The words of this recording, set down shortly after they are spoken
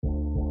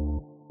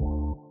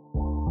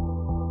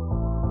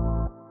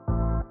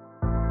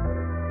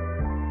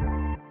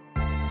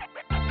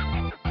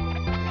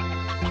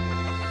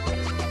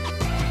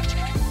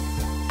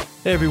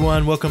Hey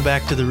everyone, welcome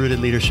back to the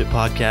Rooted Leadership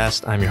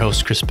Podcast. I'm your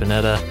host, Chris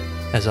Panetta.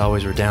 As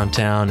always, we're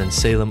downtown in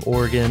Salem,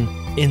 Oregon,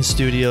 in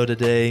studio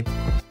today.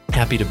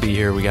 Happy to be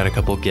here. We got a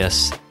couple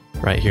guests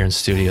right here in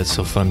studio. It's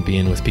so fun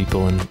being with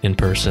people in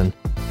person.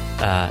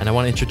 And I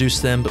want to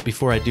introduce them, but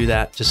before I do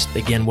that, just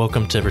again,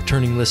 welcome to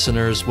returning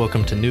listeners.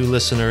 Welcome to new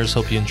listeners.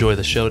 Hope you enjoy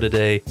the show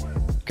today.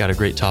 Got a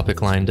great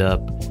topic lined up.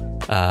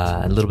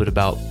 A little bit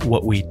about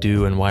what we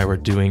do and why we're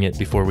doing it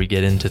before we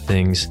get into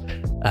things.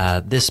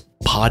 This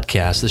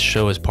podcast, this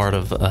show is part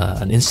of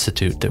an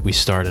institute that we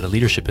started, a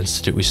leadership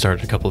institute we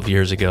started a couple of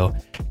years ago.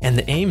 And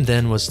the aim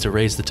then was to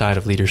raise the tide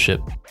of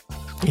leadership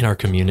in our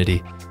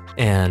community.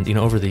 And, you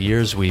know, over the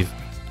years, we've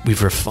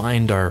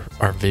refined our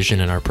vision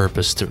and our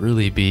purpose to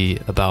really be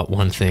about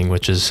one thing,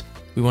 which is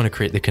we want to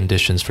create the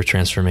conditions for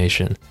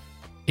transformation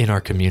in our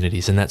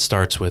communities. And that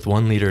starts with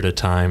one leader at a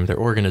time, their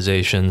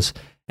organizations,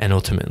 and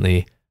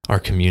ultimately our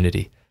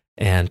community.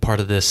 And part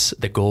of this,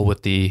 the goal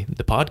with the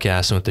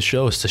podcast and with the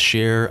show is to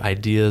share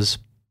ideas,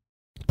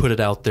 put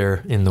it out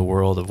there in the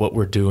world of what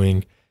we're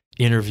doing,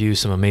 interview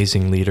some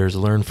amazing leaders,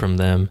 learn from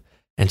them,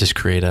 and just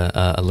create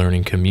a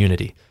learning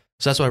community.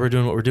 So that's why we're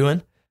doing what we're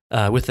doing.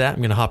 With that,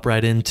 I'm going to hop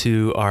right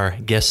into our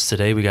guests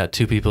today. We got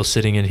two people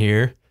sitting in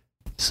here,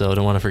 so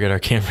don't want to forget our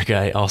camera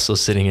guy also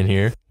sitting in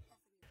here.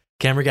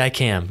 Camera guy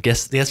Cam.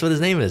 Guess what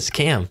his name is?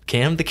 Cam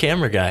the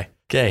camera guy.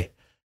 Okay.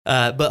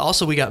 But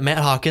also we got Matt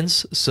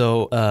Hawkins.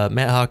 So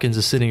Matt Hawkins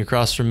is sitting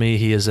across from me.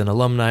 He is an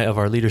alumni of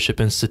our Leadership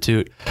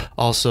Institute.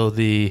 Also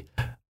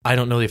I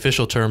don't know the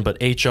official term,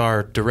 but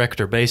HR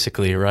director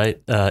basically,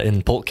 right?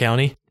 In Polk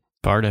County.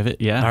 Part of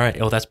it, yeah. All right.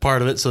 Well, that's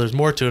part of it. So there's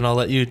more to it, and I'll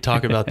let you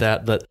talk about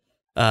that. But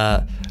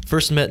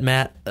first met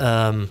Matt,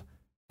 a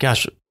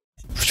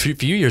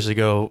few years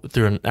ago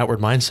through an outward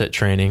mindset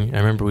training. I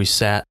remember we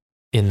sat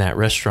in that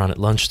restaurant at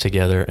lunch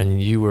together,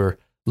 and you were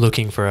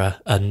looking for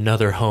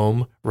another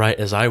home right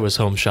as I was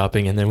home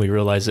shopping, and then we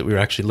realized that we were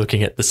actually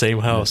looking at the same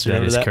house.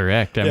 That is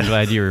correct. I'm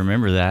glad you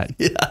remember that.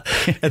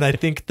 Yeah, and I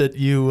think that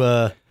you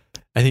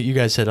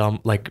guys had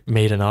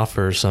made an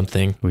offer or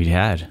something. We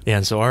had. Yeah,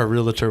 and so our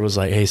realtor was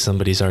like, hey,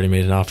 somebody's already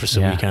made an offer,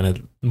 so we kind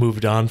of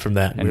moved on from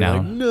that. And now,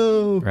 like,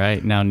 no.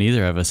 Right, now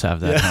neither of us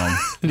have that home.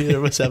 Neither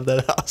of us have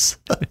that house.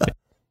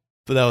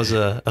 But that was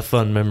a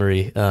fun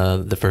memory,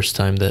 the first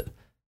time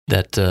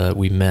that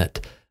we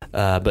met.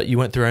 But you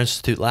went through our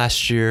institute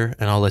last year,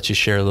 and I'll let you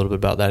share a little bit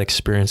about that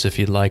experience if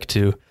you'd like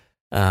to.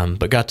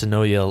 But got to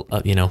know you,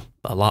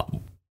 a lot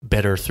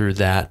better through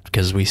that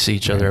because we see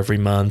each other every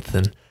month,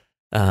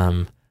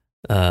 and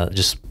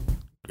just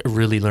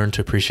really learned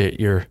to appreciate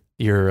your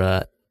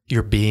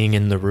being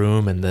in the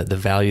room and the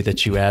value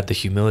that you add, the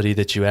humility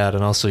that you add,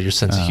 and also your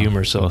sense of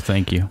humor. So, well,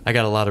 thank you. I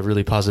got a lot of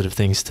really positive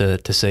things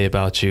to say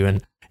about you,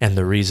 and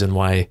the reason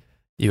why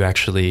you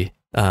actually.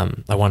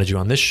 I wanted you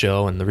on this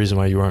show, and the reason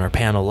why you were on our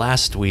panel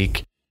last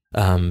week,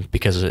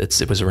 because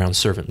it was around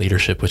servant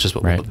leadership, which is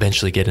what we'll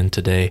eventually get in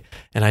today.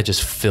 And I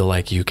just feel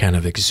like you kind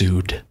of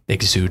exude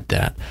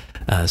that.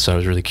 So I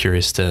was really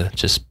curious to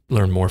just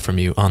learn more from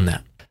you on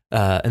that.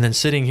 And then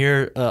sitting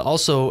here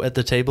also at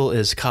the table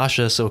is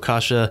Kasha. So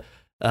Kasha,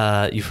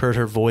 you've heard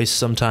her voice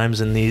sometimes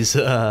in these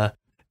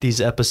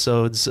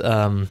episodes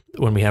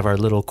when we have our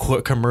little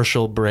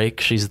commercial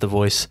break. She's the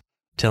voice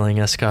telling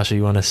us. Kasha,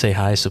 you want to say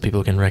hi so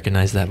people can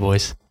recognize that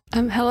voice?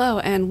 Hello,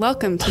 and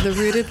welcome to the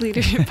Rooted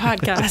Leadership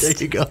Podcast. There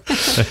you go.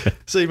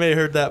 So you may have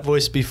heard that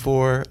voice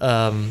before.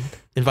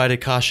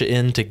 Invited Kasha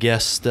in to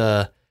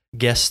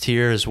guest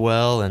here as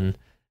well, and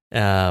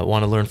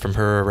want to learn from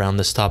her around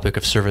this topic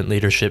of servant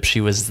leadership. She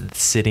was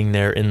sitting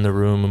there in the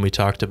room when we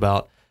talked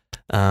about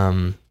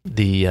when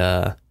we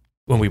had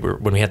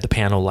the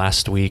panel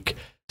last week,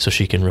 so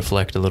she can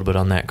reflect a little bit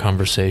on that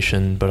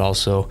conversation. But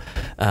also,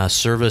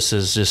 service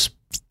is just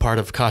part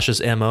of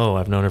Kasha's MO.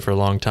 I've known her for a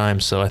long time,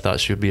 so I thought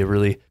she would be a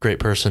really great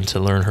person to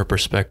learn her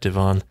perspective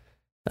on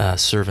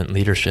servant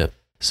leadership.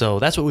 So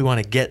that's what we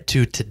want to get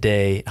to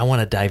today. I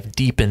want to dive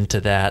deep into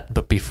that,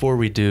 but before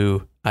we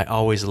do, I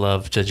always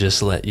love to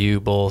just let you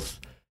both,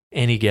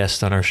 any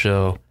guest on our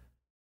show,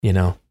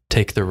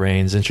 take the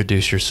reins,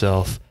 introduce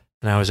yourself.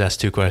 And I always ask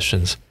two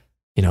questions,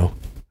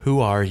 who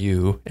are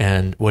you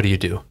and what do you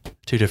do?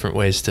 Two different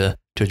ways to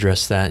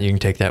address that. You can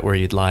take that where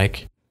you'd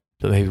like,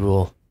 but maybe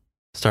we'll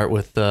start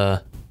with,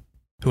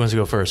 who wants to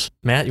go first?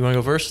 Matt, you want to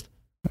go first?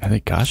 I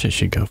think Kasha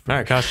should go first. All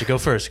right, Kasha, go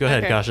first. Go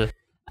ahead, Kasha.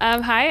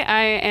 Hi,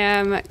 I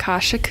am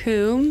Kasha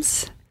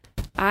Coombs.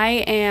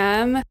 I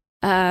am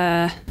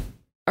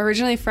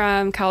originally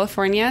from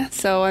California,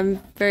 so I'm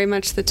very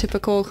much the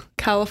typical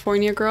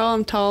California girl.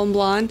 I'm tall and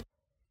blonde.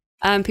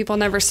 People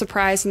never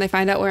surprised when they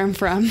find out where I'm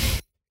from.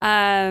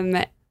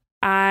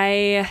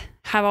 I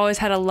have always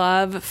had a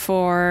love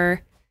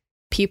for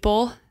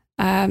people.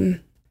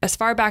 As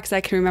far back as I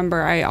can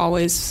remember, I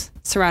always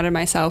surrounded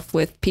myself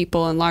with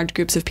people and large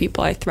groups of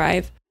people. I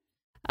thrive,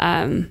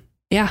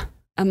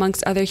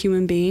 amongst other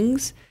human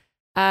beings.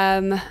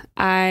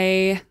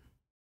 I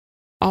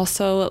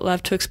also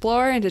love to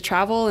explore and to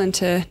travel and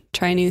to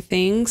try new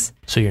things.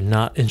 So you're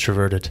not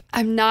introverted?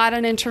 I'm not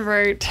an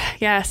introvert.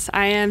 Yes,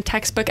 I am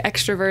textbook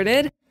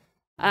extroverted.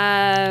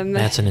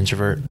 That's an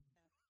introvert.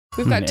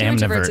 We've got two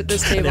introverts at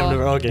this table.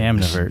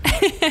 Amnivert.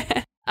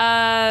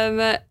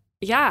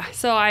 Yeah,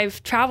 so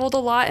I've traveled a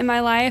lot in my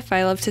life.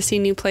 I love to see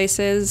new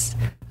places,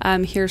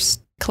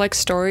 collect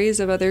stories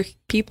of other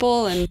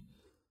people. And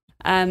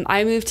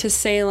I moved to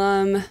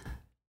Salem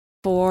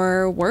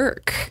for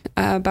work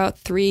about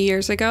 3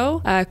 years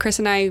ago. Chris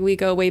and I, we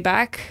go way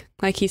back.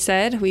 Like he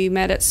said, we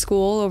met at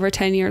school over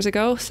 10 years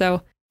ago.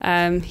 So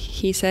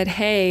he said,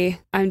 hey,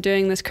 I'm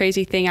doing this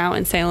crazy thing out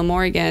in Salem,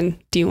 Oregon.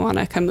 Do you want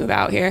to come move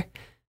out here?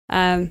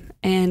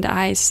 And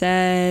I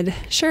said,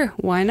 sure,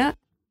 why not?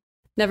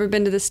 Never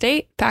been to the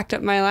state, packed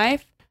up my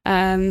life,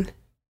 and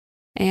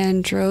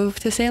drove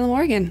to Salem,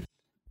 Oregon.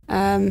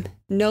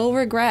 No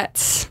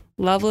regrets.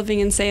 Love living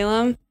in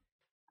Salem.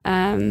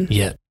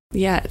 Yet.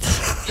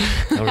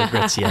 No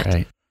regrets yet.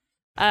 Right.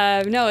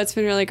 No, it's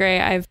been really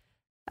great.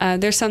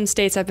 There's some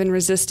states I've been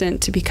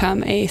resistant to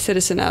become a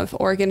citizen of.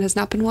 Oregon has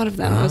not been one of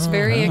them. I was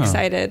very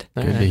excited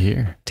Good to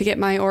hear. to get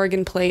my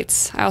Oregon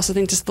plates. I also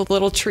think just the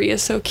little tree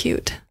is so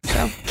cute.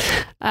 So,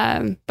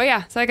 but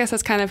yeah, so I guess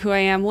that's kind of who I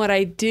am. What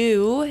I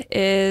do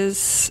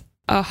is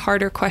a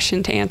harder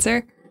question to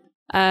answer.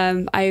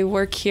 I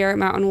work here at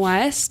Mountain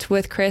West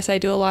with Chris. I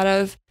do a lot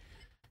of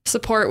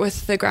support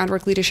with the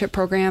groundwork leadership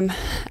program.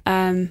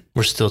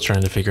 We're still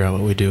trying to figure out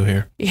what we do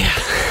here. Yeah.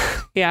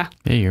 Yeah,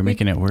 you're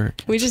making it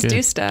work. We just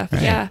do stuff.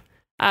 Right. Yeah.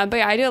 But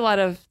yeah, I do a lot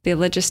of the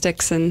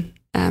logistics and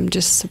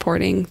just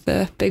supporting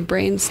the big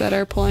brains that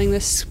are pulling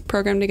this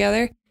program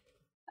together.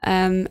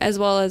 As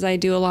well as I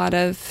do a lot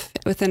of,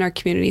 within our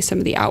community, some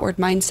of the outward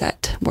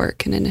mindset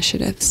work and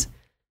initiatives,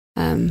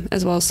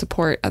 as well as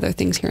support other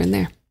things here and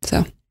there.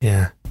 So,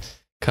 yeah.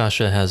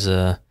 Kasha has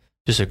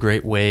just a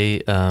great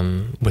way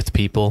with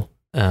people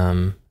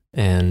and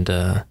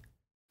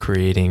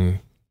creating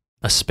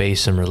a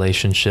space and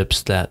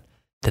relationships that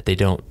they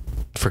don't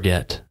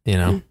forget, you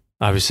know. Mm.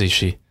 Obviously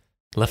she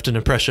left an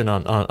impression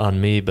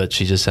on me, but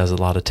she just has a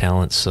lot of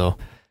talent. So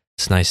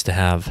it's nice to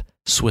have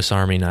Swiss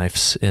Army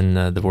knives in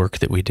the work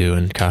that we do.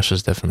 And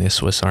Kasha's definitely a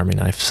Swiss Army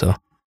knife. So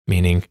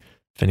meaning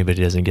if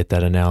anybody doesn't get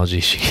that analogy,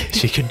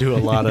 she can do a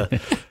lot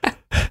of,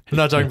 I'm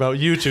not talking about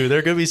you two.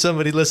 There could be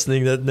somebody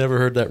listening that never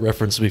heard that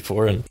reference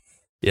before and,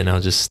 you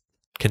know, just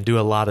can do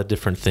a lot of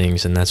different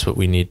things. And that's what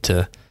we need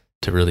to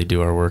really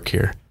do our work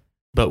here.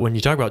 But when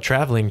you talk about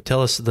traveling,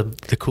 tell us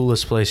the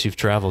coolest place you've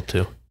traveled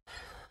to.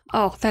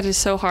 Oh, that is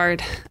so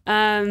hard.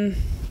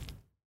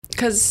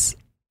 Because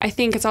I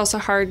think it's also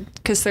hard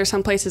because there's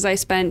some places I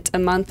spent a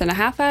month and a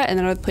half at, and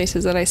then other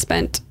places that I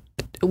spent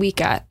a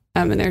week at.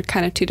 And they're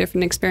kind of two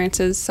different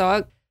experiences.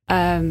 So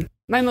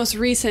my most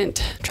recent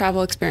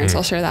travel experience,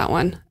 I'll share that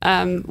one,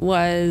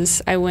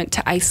 was I went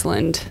to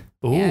Iceland.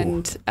 Ooh.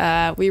 And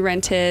we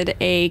rented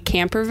a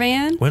camper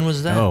van. When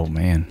was that? Oh,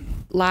 man.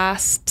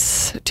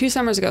 Last 2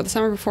 summers ago, the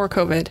summer before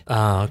COVID.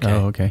 Oh, okay.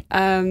 Okay.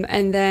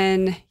 And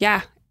then,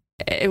 yeah,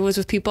 it was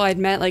with people I'd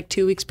met like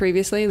 2 weeks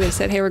previously. They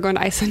said, hey, we're going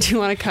to Iceland. Do you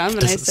want to come?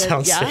 And I said,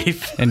 sound yeah.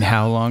 Safe. And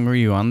how long were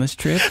you on this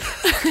trip?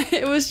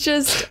 It was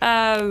just,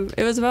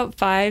 it was about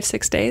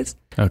 5-6 days.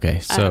 Okay.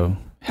 So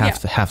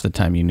half the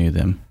time you knew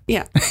them.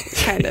 Yeah,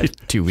 kind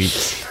of. 2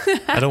 weeks.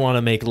 I don't want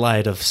to make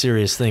light of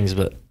serious things,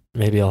 but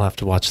maybe I'll have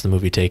to watch the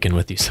movie Taken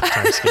with you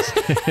sometimes.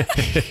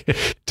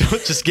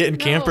 Don't just get in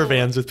camper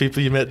vans with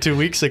people you met 2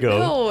 weeks ago.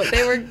 No,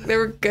 they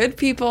were good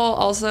people.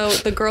 Also,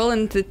 the girl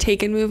in the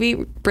Taken movie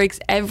breaks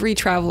every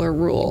traveler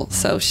rule,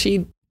 so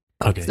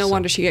it's no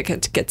wonder she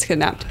gets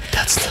kidnapped.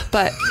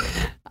 But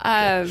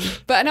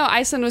no,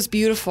 Iceland was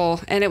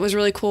beautiful, and it was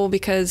really cool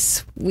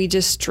because we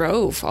just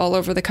drove all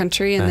over the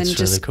country and then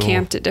just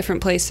camped at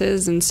different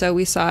places, and so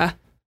we saw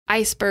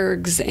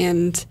icebergs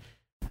and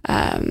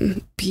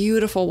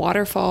beautiful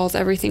waterfalls.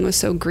 Everything was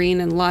so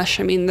green and lush.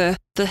 I mean, the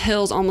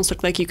hills almost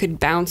looked like you could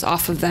bounce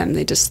off of them.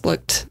 They just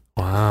looked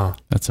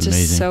that's amazing.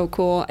 Just so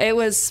cool. It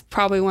was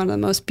probably one of the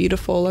most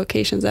beautiful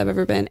locations I've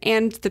ever been.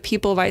 And the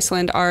people of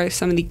Iceland are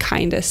some of the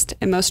kindest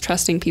and most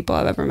trusting people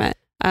I've ever met.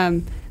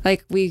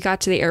 Like we got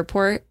to the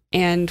airport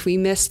and we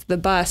missed the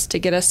bus to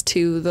get us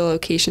to the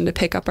location to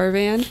pick up our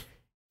van.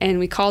 And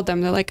we called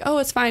them. They're like, oh,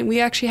 it's fine.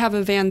 We actually have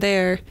a van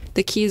there.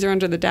 The keys are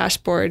under the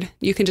dashboard.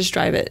 You can just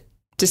drive it.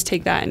 Just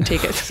take that and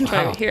take it and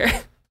drive it here.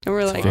 And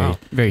we're like, very,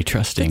 very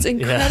trusting. It's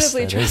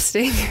incredibly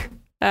trusting.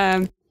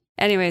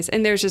 Anyways,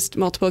 and there's just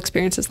multiple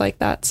experiences like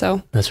that.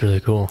 So that's really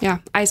cool. Yeah.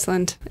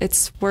 Iceland,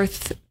 it's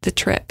worth the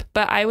trip,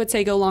 but I would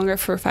say go longer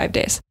for 5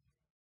 days.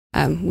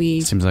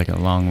 Seems like a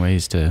long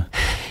ways to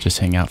just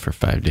hang out for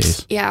 5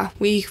 days. Yeah.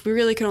 We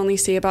really could only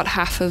see about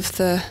half of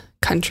the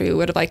country. We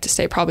would have liked to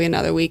stay probably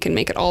another week and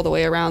make it all the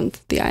way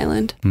around the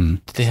island. Do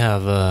they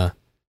have a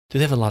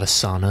lot of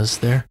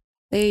saunas there?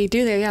 They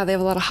do there. Yeah. They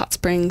have a lot of hot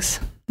springs.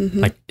 Mm-hmm.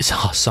 Like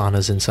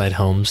saunas inside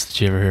homes.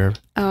 Did you ever hear?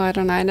 Oh, I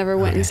don't know. I never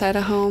went inside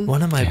a home.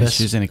 One of my best.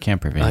 She was in a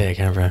camper van. Oh yeah,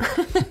 camper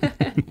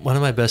van. One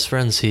of my best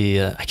friends.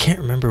 I can't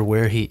remember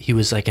where he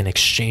was like an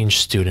exchange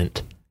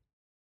student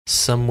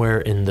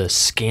somewhere in the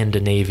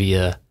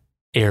Scandinavia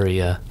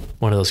area,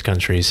 one of those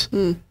countries.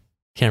 Can't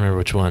remember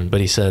which one,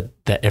 but he said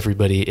that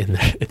everybody in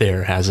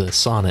there has a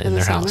sauna in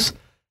their house.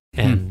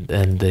 And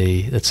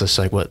it's just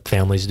like what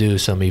families do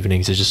some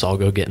evenings is just all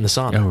go get in the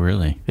sauna. Oh,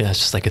 really? Yeah, it's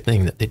just like a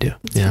thing that they do.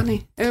 It's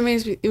funny. It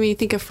makes me, when you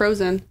think of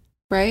Frozen,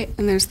 right?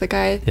 And there's the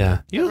guy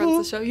that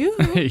runs the show.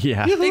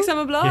 Yeah. Big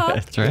summer blah. Yeah,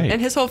 that's right.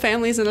 And his whole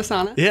family's in a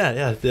sauna.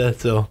 Yeah.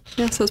 So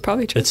it's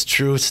probably true. It's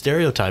true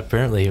stereotype,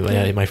 apparently.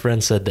 Yeah. My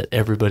friend said that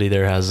everybody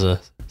there has a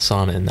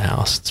sauna in the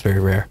house. It's very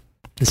rare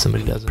that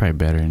somebody doesn't. Probably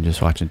better than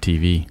just watching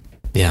TV.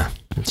 Yeah,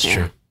 it's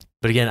true.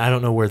 But again, I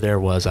don't know where there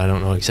was. I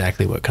don't know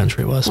exactly what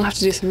country it was. We'll have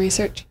to do some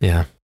research.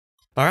 Yeah.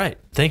 All right.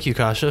 Thank you,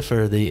 Kasha,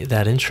 for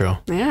that intro.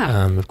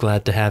 Yeah. I'm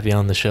glad to have you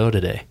on the show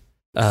today.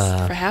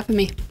 Thanks for having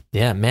me.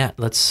 Yeah, Matt,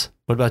 what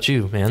about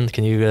you, man?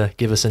 Can you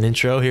give us an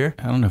intro here?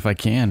 I don't know if I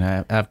can.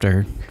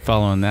 After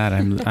following that,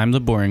 I'm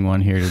the boring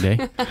one here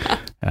today.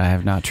 I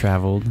have not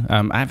traveled.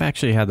 I've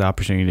actually had the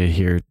opportunity to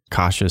hear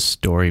Kasha's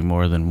story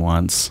more than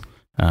once,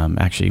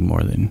 actually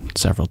more than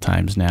several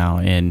times now.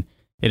 And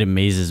it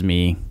amazes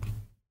me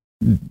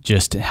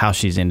just how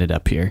she's ended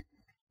up here,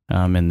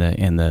 and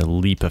the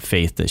leap of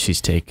faith that she's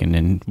taken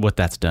and what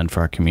that's done for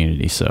our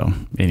community. So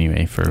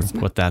anyway, for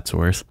what that's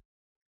worth.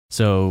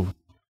 So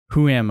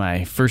who am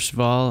I? First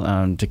of all,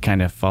 to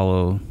kind of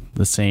follow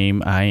the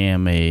same, I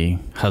am a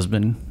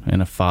husband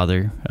and a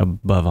father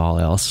above all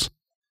else.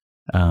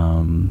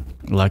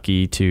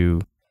 Lucky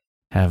to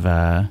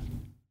have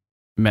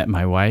met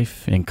my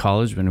wife in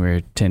college when we were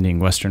attending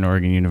Western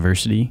Oregon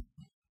University.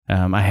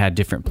 I had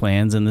different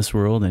plans in this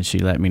world, and she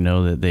let me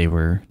know that they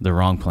were the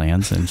wrong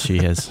plans, and she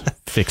has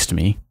fixed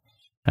me.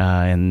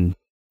 And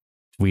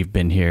we've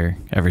been here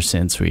ever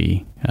since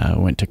we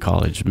went to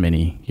college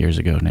many years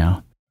ago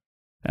now.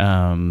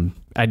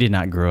 I did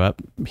not grow up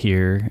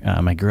here.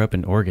 I grew up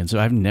in Oregon, so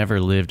I've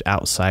never lived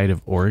outside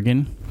of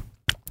Oregon.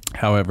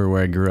 However,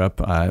 where I grew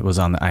up was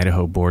on the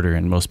Idaho border,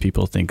 and most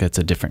people think that's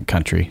a different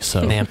country.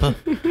 So Nampa?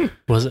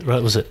 Was it?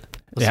 What was it?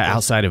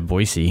 Outside of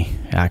Boise,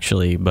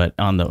 actually, but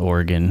on the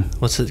Oregon.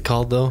 What's it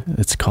called, though?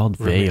 It's called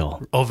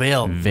Vail. Oh,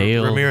 Vail.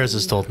 Ramirez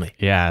has told me.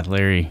 Yeah,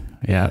 Larry.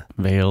 Yeah,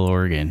 Vail,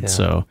 Oregon. Yeah.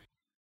 So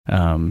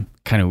kind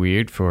of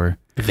weird for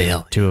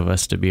Vail. Two of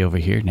us to be over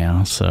here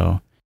now. So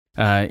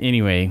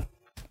anyway,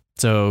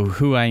 so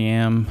who I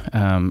am,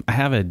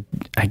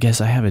 I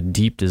guess I have a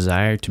deep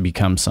desire to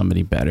become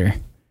somebody better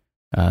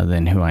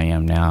than who I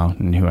am now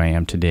and who I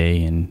am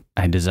today. And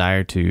I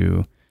desire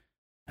to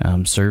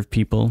serve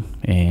people,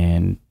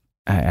 and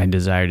I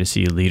desire to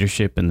see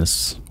leadership in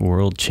this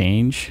world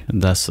change.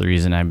 And thus the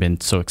reason I've been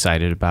so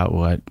excited about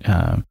what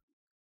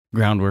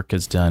Groundwork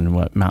has done,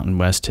 what Mountain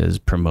West has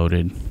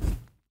promoted.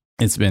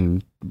 It's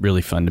been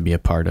really fun to be a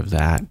part of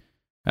that.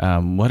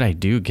 What I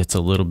do gets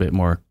a little bit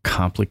more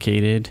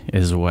complicated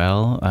as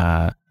well.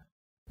 I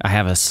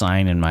have a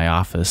sign in my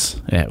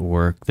office at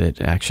work that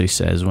actually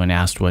says, when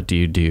asked, what do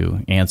you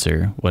do?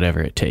 Answer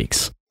whatever it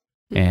takes.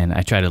 And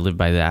I try to live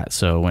by that.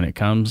 So when it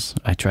comes,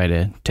 I try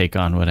to take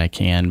on what I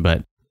can,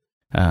 but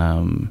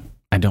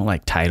I don't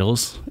like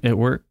titles at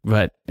work,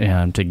 but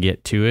to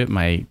get to it,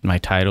 my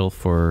title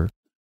for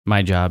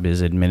my job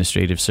is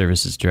Administrative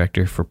Services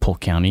Director for Polk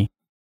County.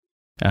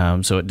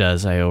 So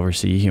I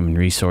oversee human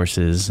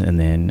resources, and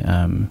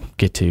then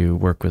get to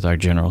work with our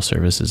general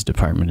services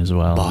department as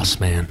well. Boss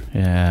man.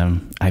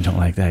 I don't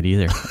like that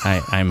either.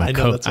 I'm a I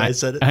know, that's why I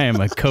said it. I am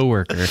a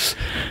coworker.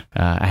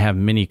 I have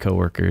many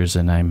coworkers,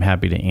 and I'm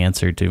happy to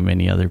answer to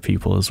many other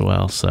people as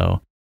well.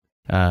 So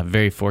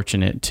very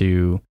fortunate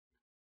to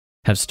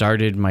have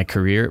started my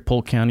career at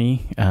Polk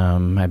County.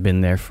 I've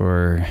been there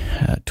for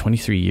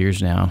 23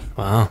 years now.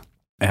 Wow.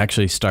 I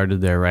actually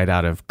started there right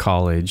out of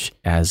college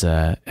as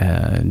a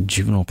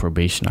juvenile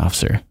probation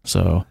officer.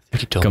 So I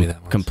think you told me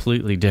that once.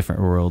 Completely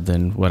different world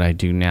than what I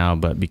do now,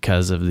 but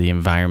because of the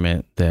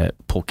environment that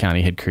Polk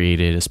County had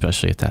created,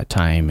 especially at that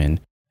time, and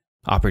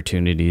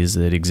opportunities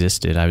that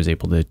existed, I was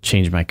able to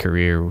change my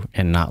career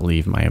and not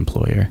leave my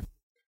employer.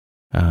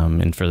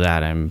 And for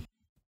that, I'm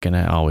going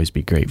to always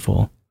be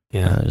grateful.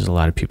 Yeah. There's a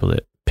lot of people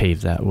that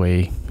paved that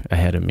way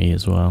ahead of me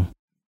as well.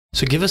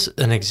 So give us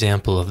an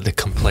example of the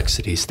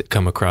complexities that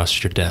come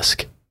across your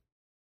desk.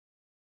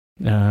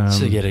 So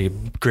you get a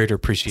greater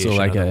appreciation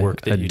of the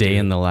work that you do. A day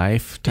in the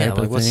life type of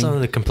thing. What's some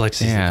of the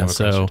complexities that come across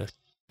your desk?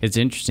 It's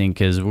interesting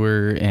because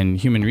in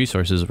human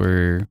resources,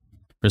 we're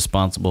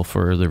responsible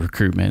for the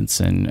recruitments,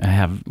 and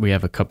we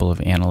have a couple of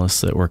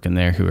analysts that work in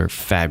there who are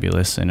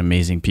fabulous and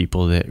amazing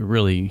people that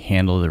really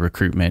handle the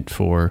recruitment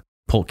for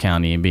Polk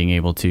County and being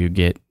able to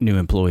get new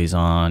employees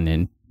on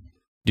and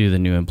do the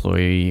new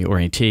employee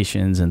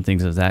orientations and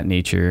things of that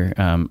nature.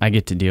 I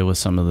get to deal with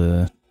some of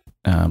the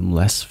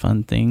less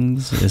fun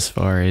things as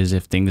far as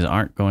if things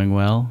aren't going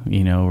well.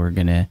 We're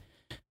going to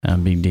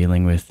be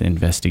dealing with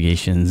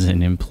investigations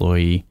and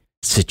employee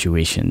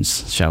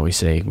situations, shall we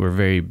say. We're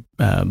very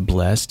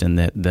blessed in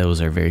that those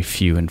are very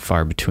few and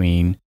far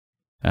between.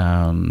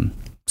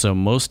 So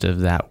most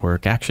of that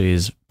work actually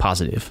is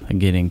positive,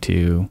 getting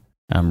to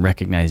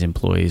recognize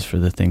employees for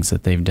the things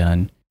that they've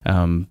done.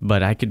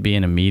 But I could be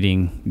in a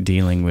meeting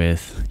dealing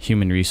with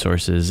human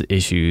resources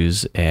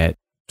issues at,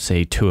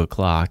 say,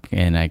 2:00,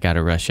 and I got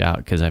to rush out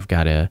because I've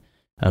got a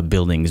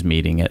buildings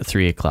meeting at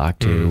 3:00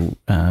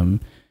 to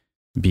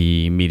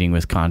be meeting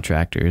with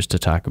contractors to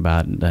talk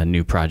about a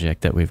new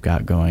project that we've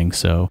got going.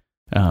 So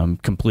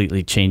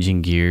completely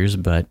changing gears,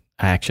 but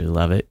I actually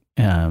love it.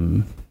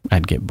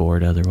 I'd get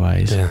bored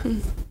otherwise. Yeah.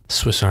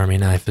 Swiss Army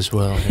knife as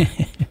well.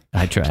 Yeah.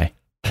 I try.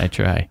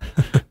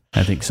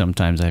 I think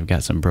sometimes I've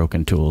got some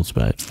broken tools,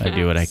 but I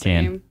do what I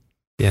can.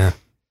 Yeah.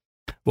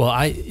 Well,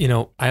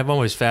 I'm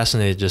always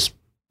fascinated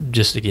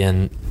just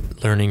again,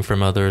 learning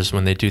from others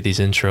when they do these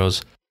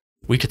intros.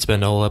 We could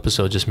spend a whole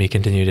episode just me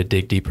continue to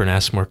dig deeper and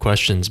ask more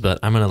questions, but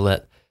I'm going to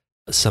let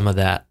some of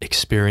that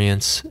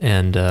experience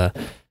and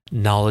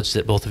knowledge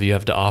that both of you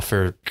have to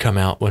offer come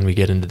out when we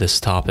get into this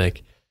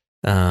topic.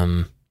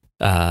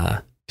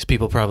 Because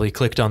people probably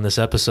clicked on this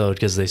episode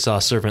because they saw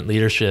servant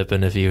leadership,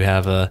 and if you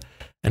have an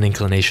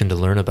inclination to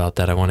learn about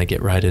that, I want to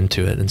get right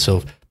into it. And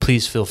so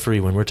please feel free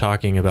when we're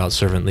talking about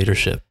servant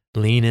leadership,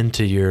 lean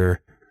into your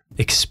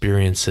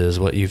experiences,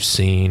 what you've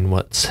seen,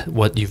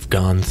 what you've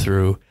gone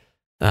through,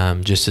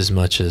 just as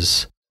much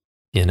as,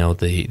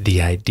 the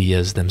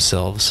ideas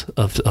themselves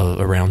of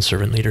around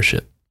servant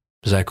leadership.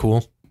 Is that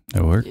cool?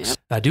 It works. Yep.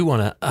 I do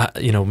want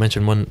to,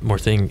 mention one more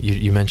thing.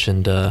 You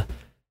mentioned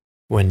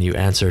when you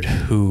answered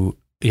who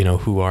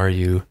are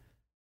you,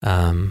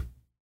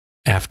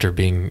 after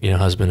being,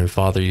 husband and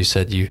father, you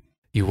said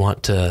you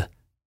want to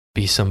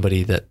be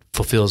somebody that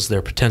fulfills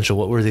their potential.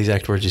 What were the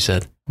exact words you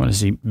said? I want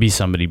to be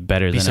somebody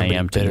better than I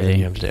am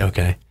today.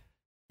 Okay.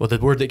 Well, the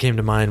word that came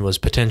to mind was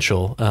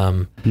potential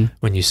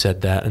when you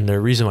said that, and the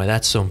reason why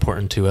that's so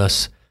important to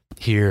us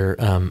here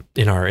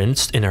in our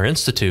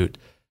institute,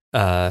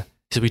 because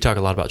we talk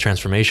a lot about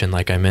transformation,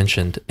 like I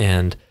mentioned,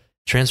 and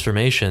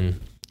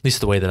transformation, at least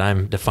the way that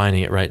I'm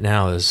defining it right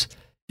now, is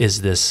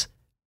this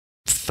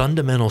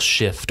fundamental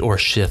shift or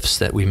shifts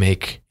that we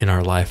make in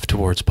our life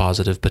towards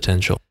positive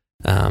potential.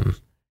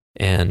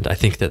 And I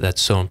think that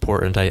that's so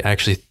important. I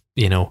actually,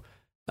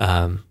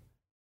 a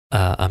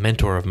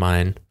mentor of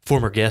mine,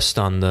 former guest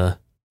on the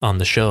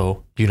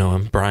show,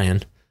 him,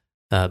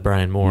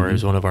 Brian Moore,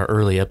 is one of our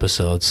early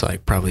episodes,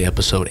 like probably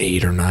episode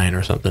 8 or 9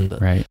 or something.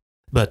 But, right.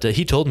 But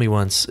he told me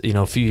once,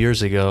 a few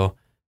years ago,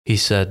 he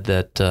said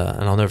that,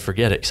 and I'll never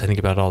forget it because I think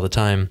about it all the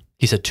time.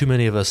 He said, too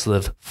many of us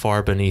live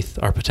far beneath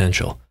our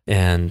potential.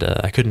 And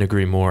I couldn't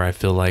agree more. I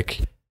feel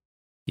like,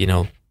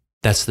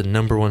 that's the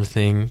number one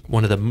thing.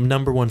 One of the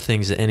number one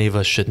things that any of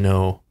us should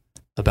know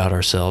about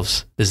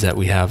ourselves is that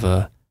we have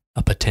a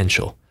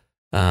potential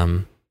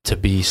to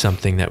be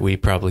something that we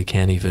probably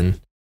can't even,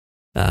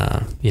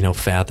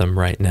 fathom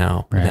right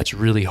now. Right. And that's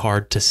really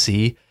hard to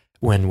see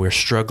when we're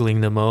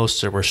struggling the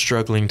most, or we're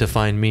struggling to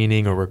find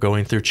meaning, or we're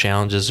going through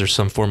challenges or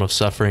some form of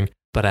suffering.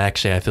 But I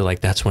feel like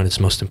that's when it's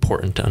most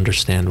important to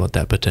understand what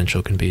that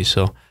potential can be.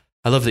 So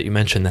I love that you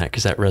mentioned that,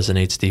 because that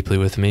resonates deeply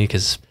with me,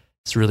 because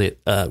it's really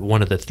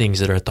one of the things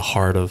that are at the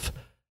heart of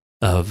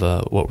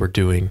what we're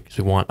doing.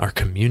 We want our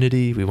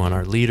community, we want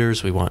our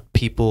leaders, we want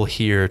people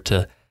here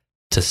to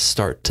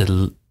start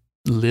to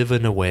live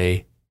in a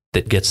way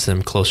that gets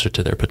them closer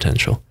to their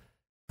potential.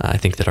 I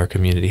think that our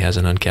community has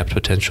an uncapped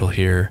potential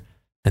here,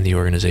 and the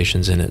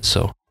organizations in it.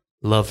 So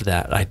love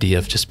that idea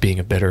of just being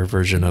a better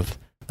version of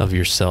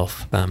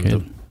yourself.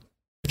 It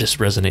just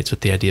resonates with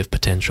the idea of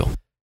potential.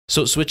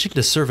 So switching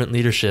to servant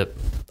leadership,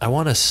 I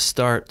want to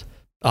start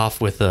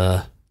off with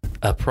a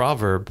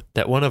proverb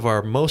that one of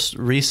our most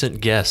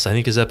recent guests, I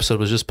think his episode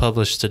was just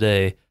published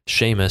today,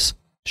 Seamus,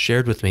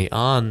 shared with me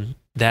on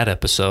that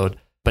episode,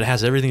 but it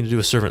has everything to do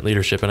with servant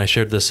leadership. And I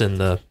shared this in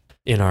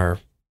our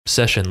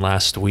session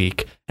last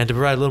week. And to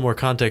provide a little more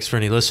context for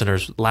any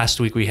listeners, last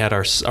week we had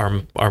our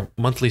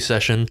monthly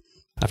session.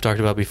 I've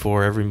talked about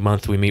before, every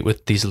month we meet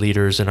with these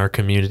leaders in our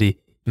community.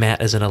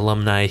 Matt is an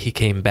alumni. He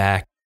came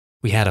back.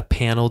 We had a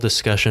panel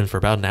discussion for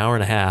about an hour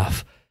and a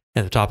half,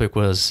 and the topic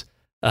was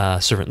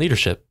servant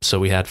leadership. So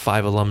we had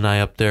 5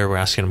 alumni up there. We're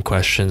asking them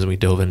questions, and we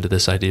dove into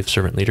this idea of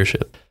servant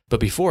leadership. But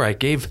before, I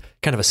gave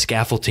kind of a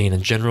scaffolding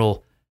and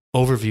general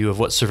overview of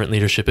what servant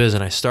leadership is,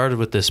 and I started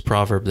with this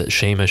proverb that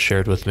Seamus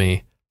shared with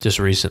me just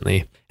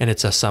recently, and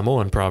it's a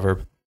Samoan proverb,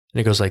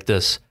 and it goes like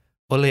this: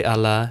 Ole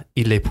ala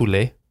I le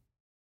pule,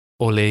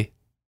 ole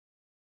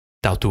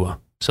tautua.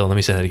 So let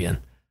me say that again.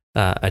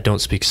 I don't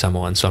speak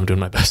Samoan, so I'm doing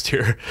my best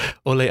here.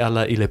 Ole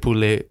ala I le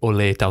pule,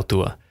 ole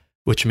tautua,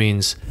 which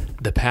means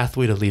the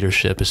pathway to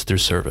leadership is through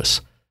service.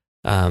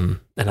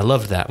 And I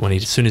loved that when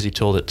as soon as he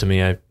told it to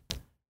me, I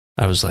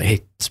was like,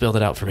 hey, spell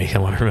that out for me. I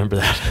want to remember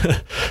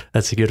that.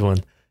 That's a good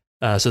one.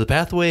 So the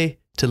pathway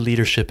to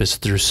leadership is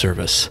through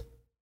service.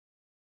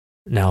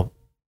 Now,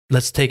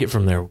 let's take it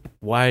from there.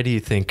 Why do you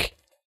think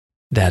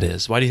that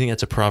is? Why do you think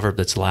that's a proverb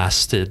that's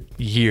lasted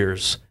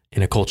years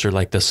in a culture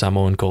like the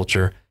Samoan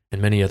culture and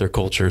many other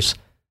cultures,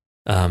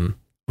 where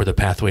the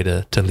pathway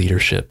to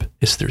leadership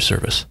is through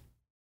service?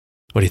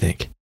 What do you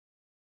think?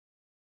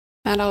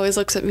 Matt always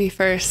looks at me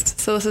first,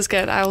 so this is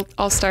good.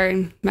 I'll start,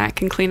 and Matt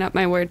can clean up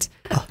my words.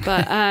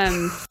 But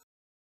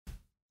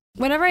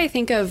whenever I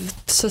think of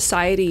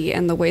society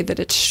and the way that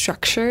it's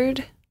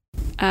structured,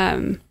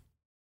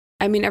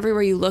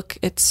 everywhere you look,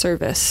 it's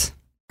service,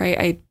 right?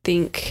 I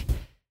think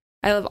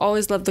I've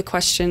always loved the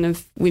question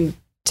of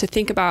to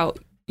think about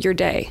your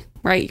day.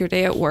 right? Your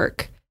day at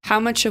work. How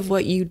much of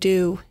what you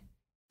do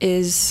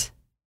is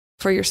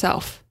for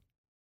yourself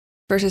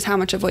versus how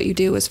much of what you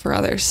do is for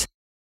others?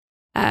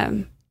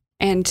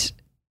 And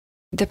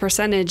the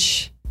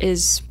percentage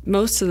is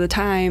most of the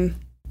time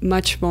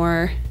much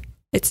more,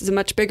 it's a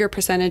much bigger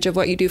percentage of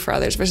what you do for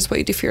others versus what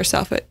you do for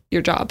yourself at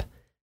your job,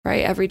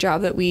 right? Every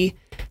job that we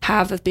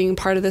have of being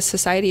part of this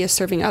society is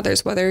serving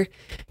others, whether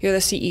you're the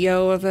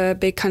CEO of a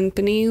big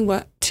company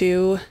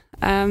to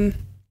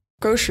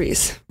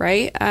groceries,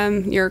 right?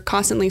 You're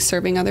constantly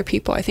serving other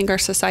people. I think our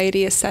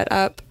society is set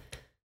up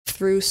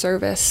through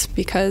service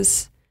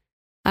because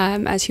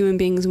as human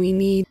beings, we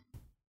need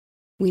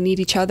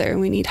each other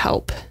and we need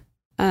help.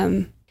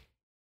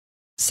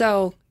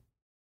 So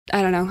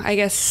I don't know. I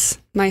guess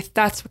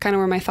that's kind of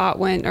where my thought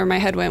went, or my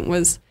head went,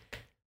 was,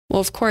 well,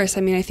 of course.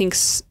 I mean, I think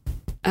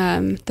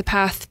the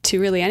path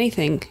to really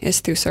anything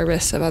is through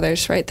service of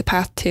others, right? The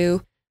path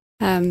to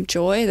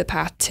joy, the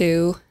path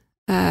to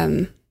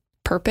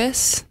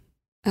purpose,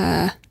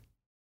 the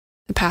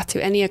path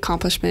to any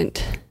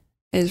accomplishment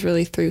is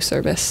really through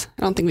service.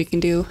 I don't think we can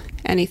do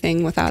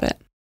anything without it.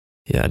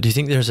 Yeah. Do you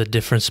think there's a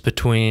difference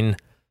between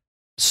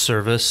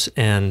service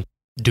and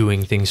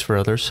doing things for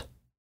others?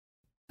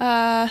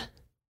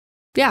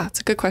 Yeah, it's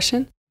a good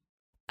question.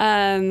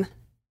 I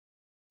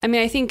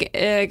mean, I think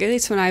at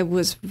least when I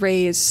was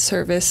raised,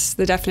 service,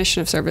 the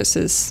definition of service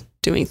is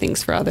doing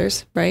things for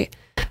others, right?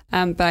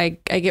 But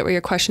I get where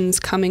your question's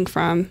coming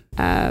from,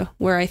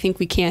 where I think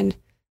we can,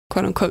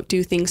 quote unquote,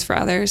 do things for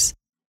others,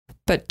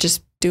 but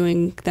just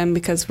doing them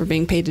because we're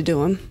being paid to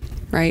do them,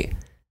 right?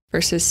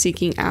 Versus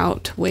seeking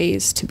out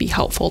ways to be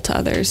helpful to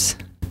others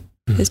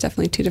is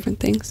definitely two different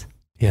things.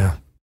 Yeah.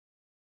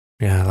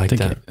 Yeah, I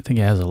think it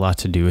has a lot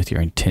to do with your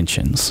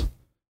intentions.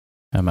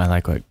 I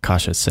like what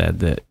Kasha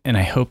said, and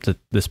I hope that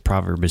this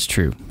proverb is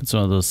true. It's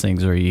one of those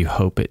things where you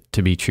hope it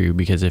to be true,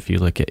 because if you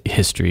look at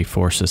history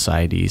for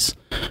societies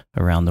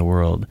around the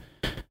world,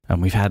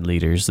 we've had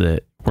leaders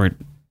that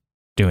weren't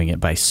doing it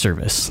by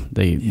service.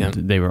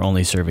 They were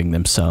only serving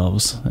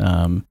themselves.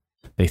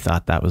 They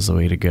thought that was the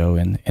way to go,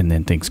 and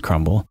then things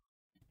crumble.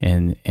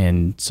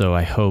 And so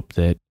I hope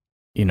that,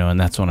 and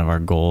that's one of our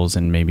goals,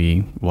 and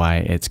maybe why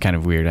it's kind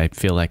of weird. I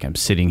feel like I'm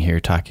sitting here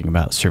talking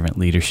about servant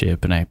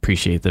leadership, and I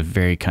appreciate the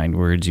very kind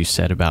words you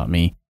said about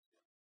me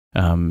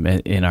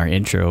in our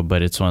intro,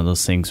 but it's one of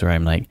those things where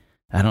I'm like,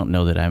 I don't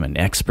know that I'm an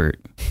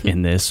expert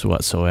in this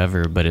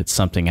whatsoever, but it's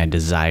something I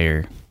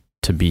desire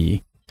to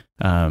be.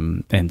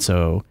 And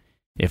so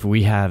if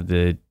we have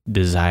the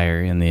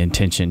desire and the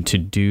intention to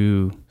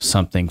do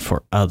something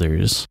for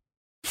others,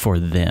 for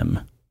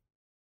them,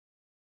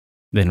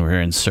 then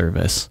we're in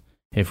service.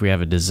 If we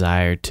have a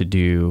desire to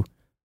do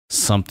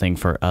something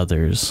for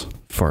others,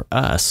 for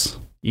us,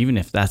 even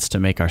if that's to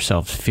make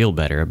ourselves feel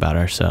better about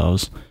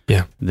ourselves,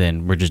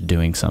 then we're just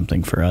doing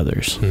something for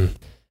others.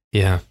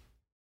 Yeah.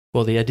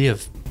 Well, the idea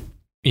of,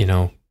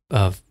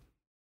 of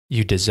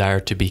you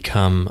desire to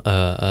become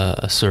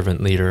a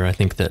servant leader, I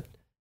think that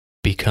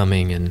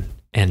becoming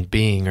and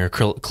being are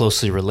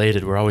closely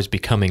related. We're always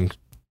becoming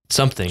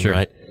something, sure,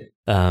 right?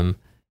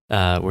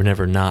 We're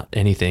never not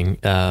anything.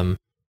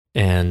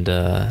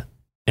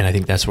 And I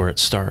think that's where it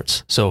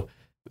starts. So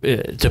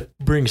to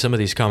bring some of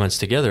these comments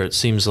together, it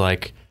seems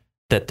like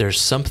that there's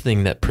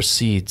something that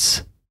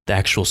precedes the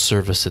actual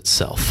service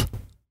itself.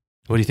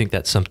 What do you think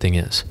that something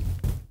is?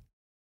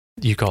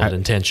 You call it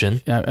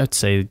intention. I'd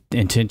say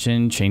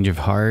intention, change of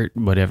heart,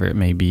 whatever it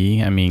may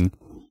be. I mean,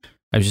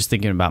 I was just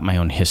thinking about my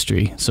own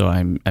history. So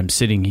I'm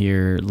sitting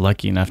here,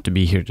 lucky enough to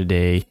be here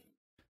today.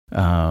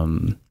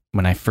 When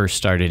I first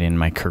started in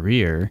my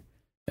career,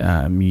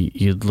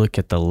 you look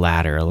at the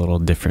ladder a little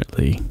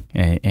differently,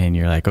 and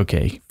you're like,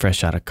 okay,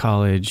 fresh out of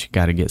college,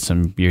 got to get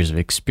some years of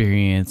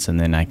experience, and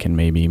then I can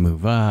maybe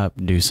move up,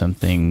 do some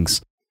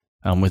things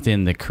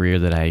within the career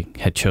that I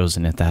had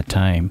chosen at that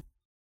time.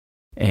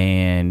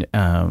 And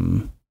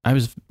I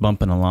was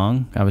bumping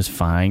along. I was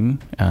fine,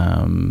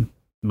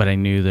 but I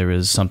knew there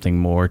was something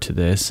more to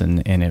this,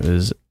 and it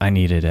was, I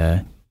needed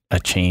a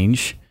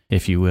change,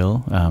 if you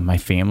will. My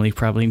family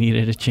probably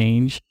needed a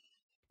change.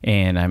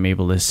 And I'm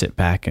able to sit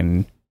back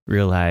and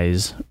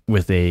realize,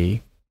 with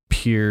a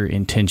pure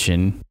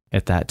intention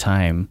at that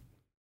time,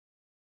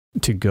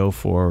 to go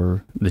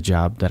for the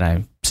job that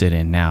I sit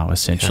in now,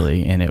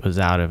 essentially. Yeah. And it was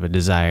out of a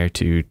desire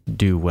to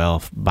do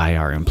well by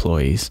our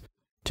employees,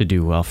 to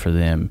do well for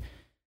them.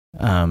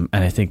 And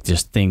I think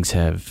just things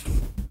have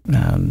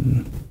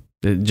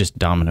just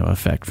domino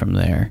effect from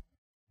there.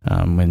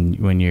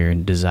 When your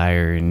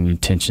desire and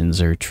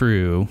intentions are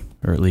true,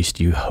 or at least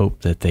you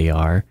hope that they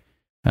are,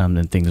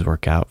 then things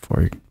work out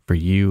for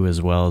you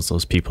as well as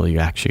those people you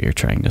actually are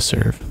trying to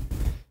serve.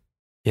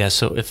 Yeah.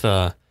 So if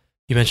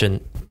you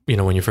mentioned,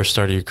 when you first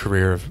started your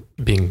career of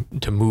being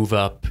to move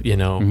up,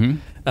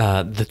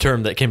 the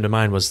term that came to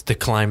mind was to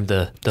climb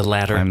the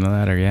ladder. Climb the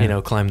ladder,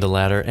 yeah. Climb the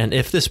ladder. And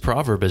if this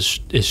proverb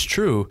is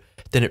true,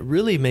 then it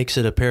really makes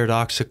it a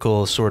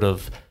paradoxical sort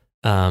of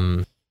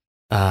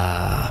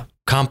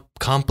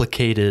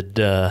complicated.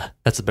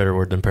 That's a better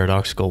word than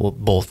paradoxical. Well,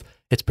 both.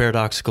 It's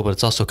paradoxical, but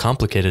it's also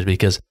complicated,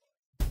 because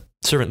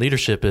servant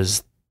leadership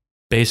is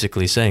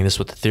basically saying, this is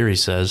what the theory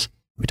says.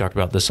 We talked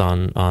about this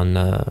on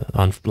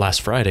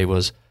last Friday,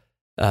 was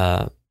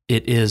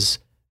it's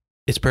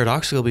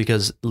paradoxical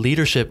because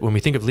leadership, when we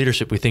think of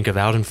leadership, we think of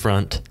out in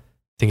front,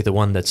 think of the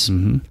one that's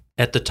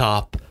at the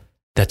top,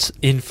 that's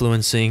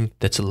influencing,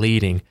 that's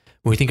leading.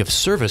 When we think of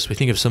service, we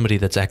think of somebody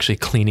that's actually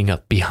cleaning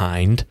up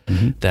behind,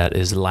 that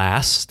is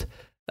last.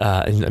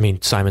 And I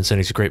mean, Simon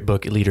Sinek's a great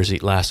book, Leaders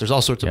Eat Last. There's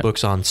all sorts of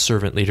books on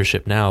servant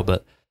leadership now,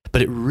 but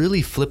it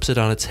really flips it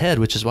on its head,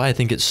 which is why I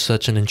think it's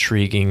such an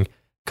intriguing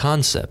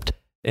concept.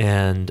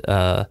 And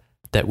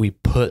that we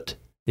put,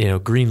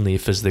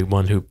 Greenleaf is the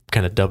one who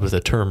kind of dubbed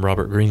the term,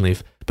 Robert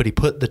Greenleaf, but he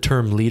put the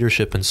term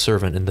leadership and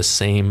servant in the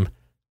same,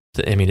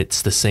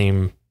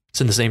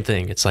 it's in the same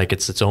thing. It's like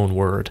it's its own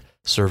word,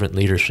 servant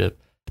leadership,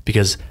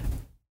 because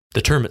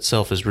the term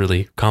itself is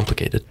really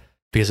complicated.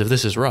 Because if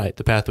this is right,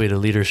 the pathway to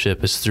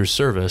leadership is through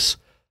service,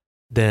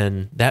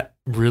 then that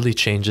really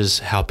changes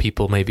how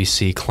people maybe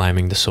see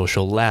climbing the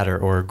social ladder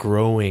or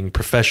growing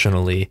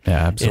professionally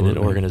in an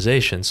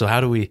organization. So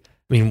how do we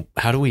handle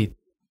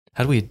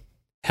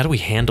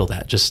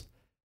that? Just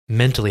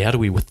mentally, how do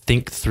we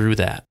think through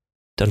that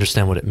to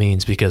understand what it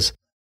means? Because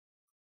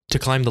to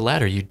climb the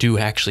ladder, you do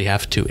actually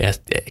have to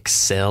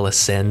excel,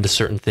 ascend to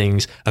certain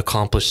things,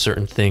 accomplish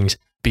certain things,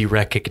 be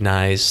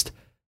recognized.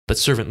 But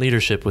servant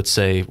leadership would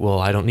say, well,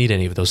 I don't need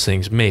any of those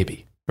things,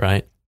 maybe,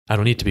 right? I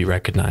don't need to be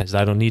recognized.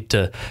 I don't need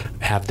to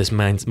have this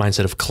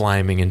mindset of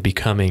climbing and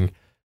becoming.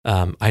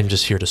 I'm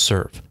just here to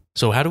serve.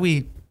 So how do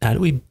we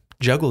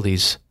juggle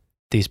these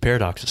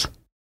paradoxes?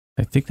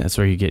 I think that's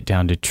where you get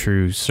down to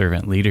true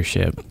servant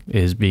leadership,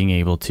 is being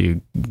able to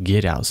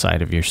get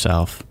outside of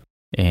yourself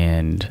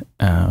and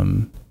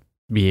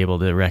be able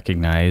to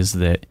recognize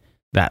that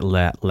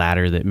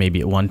ladder that maybe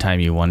at one time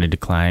you wanted to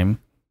climb,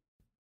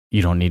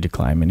 you don't need to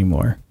climb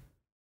anymore.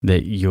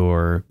 That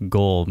your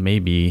goal may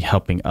be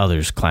helping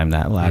others climb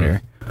that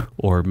ladder,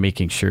 or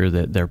making sure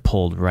that they're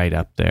pulled right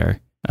up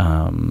there.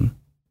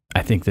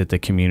 I think that the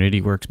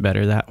community works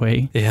better that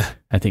way. Yeah.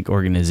 I think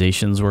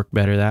organizations work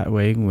better that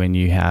way when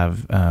you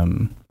have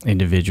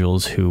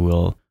individuals who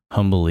will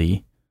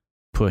humbly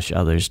push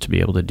others to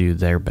be able to do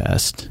their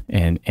best,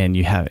 and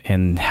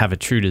have a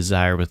true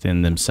desire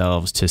within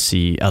themselves to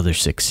see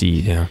others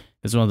succeed. Yeah.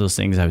 It's one of those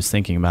things I was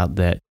thinking about,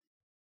 that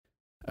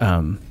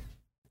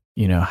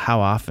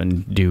how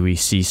often do we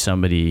see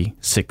somebody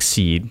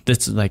succeed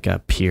that's like a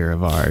peer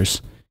of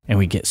ours, and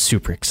we get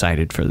super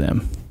excited for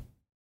them?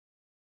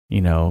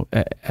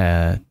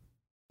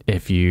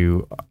 If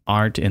you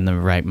aren't in the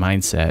right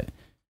mindset,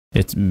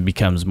 it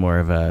becomes more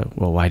of a,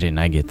 well, why didn't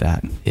I get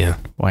that? Yeah.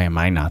 Why am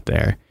I not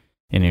there?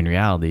 And in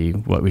reality,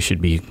 what we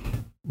should be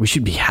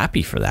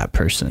happy for that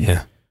person.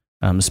 Yeah.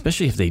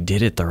 Especially if they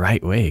did it the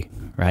right way,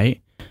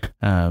 right?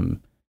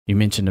 You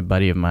mentioned a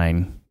buddy of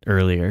mine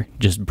earlier,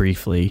 just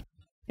briefly,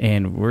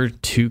 and we're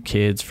two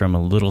kids from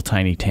a little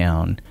tiny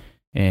town,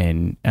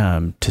 and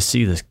to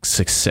see the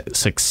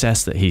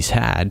success that he's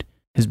had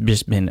has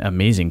just been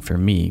amazing for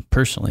me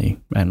personally.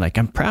 And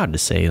I'm proud to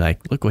say,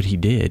 look what he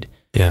did.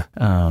 Yeah.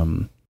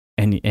 And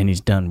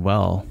he's done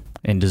well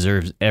and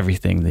deserves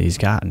everything that he's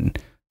gotten.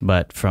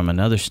 But from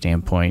another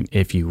standpoint,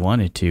 if you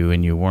wanted to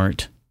and you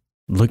weren't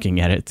looking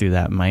at it through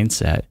that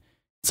mindset,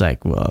 it's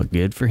like, well,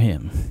 good for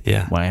him.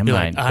 Yeah. Why am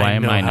I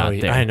not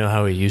there? I know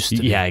how he used to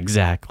be. Yeah,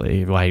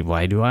 exactly.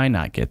 Why do I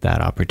not get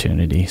that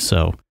opportunity?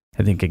 So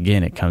I think,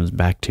 again, it comes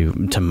back to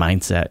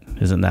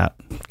mindset. Isn't that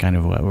kind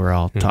of what we're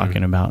all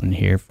talking about and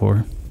here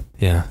for?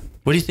 Yeah.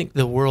 What do you think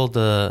the world,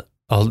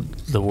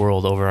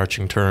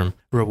 overarching term,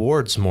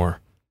 rewards more?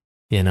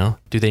 Do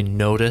they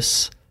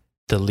notice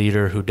the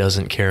leader who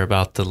doesn't care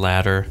about the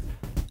ladder,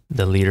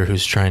 the leader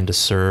who's trying to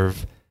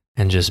serve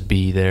and just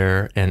be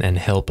there and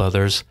help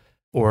others?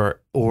 Or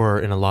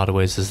in a lot of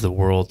ways, does the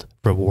world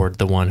reward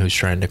the one who's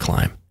trying to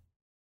climb?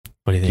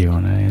 What do you think? Do you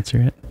want to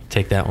answer it?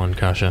 Take that one,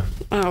 Kasha.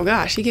 Oh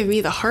gosh, you give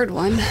me the hard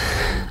one.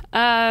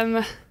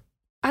 I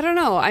don't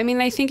know. I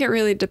mean, I think it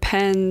really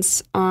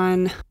depends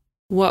on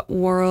what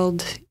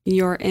world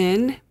you're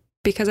in,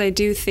 because I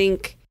do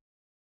think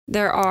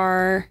there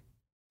are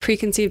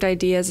preconceived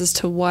ideas as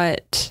to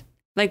what,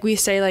 we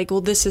say,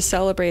 well, this is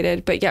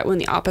celebrated, but yet when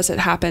the opposite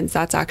happens,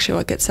 that's actually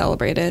what gets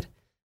celebrated.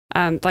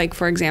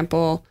 For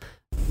example,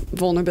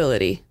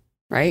 vulnerability,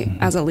 right?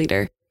 Mm-hmm. As a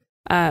leader.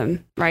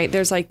 Right.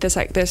 There's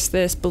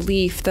this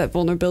belief that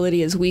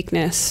vulnerability is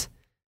weakness.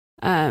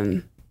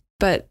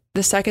 But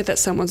the second that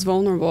someone's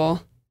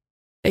vulnerable,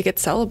 it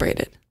gets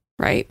celebrated,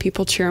 right?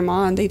 People cheer them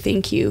on. They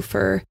thank you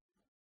for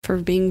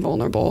being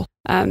vulnerable.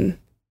 And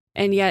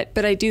yet,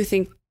 but I do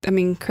think,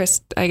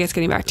 Chris, I guess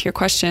getting back to your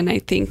question, I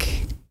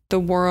think the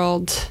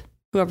world,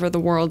 whoever the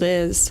world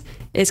is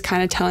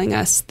kind of telling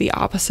us the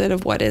opposite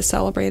of what is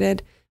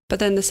celebrated. But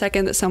then the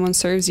second that someone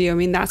serves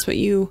you, that's what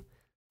you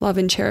love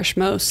and cherish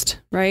most,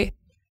 right?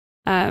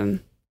 I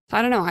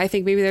don't know. I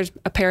think maybe there's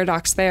a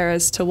paradox there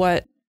as to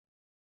what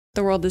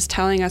the world is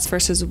telling us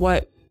versus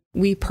what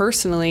we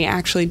personally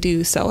actually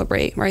do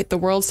celebrate, right? The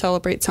world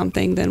celebrates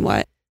something than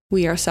what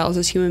we ourselves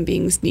as human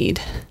beings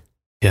need.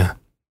 Yeah.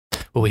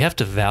 Well, we have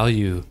to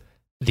value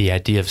the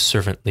idea of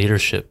servant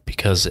leadership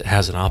because it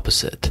has an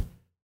opposite.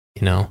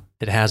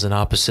 It has an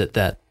opposite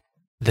that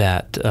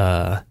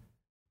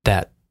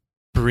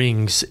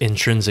brings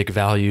intrinsic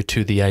value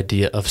to the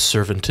idea of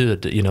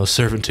servitude,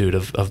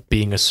 of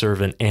being a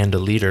servant and a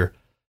leader,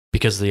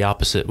 because the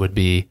opposite would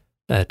be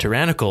a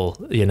tyrannical,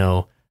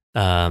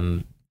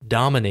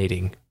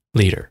 dominating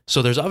leader.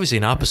 So there's obviously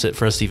an opposite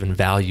for us to even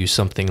value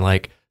something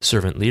like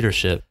servant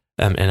leadership.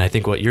 And I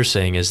think what you're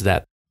saying is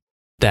that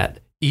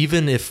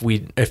even if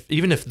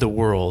the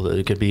world,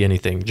 it could be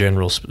anything,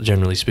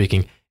 generally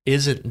speaking,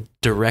 isn't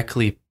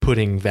directly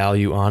putting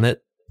value on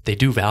it, they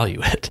do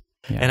value it.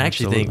 Yeah, and I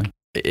actually think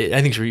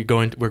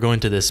we're going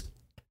to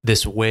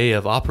this way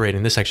of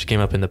operating. This actually came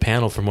up in the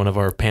panel from one of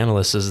our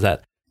panelists, is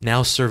that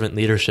now servant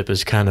leadership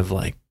is kind of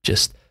like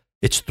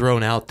it's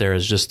thrown out there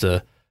as just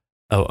a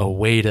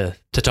way to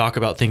talk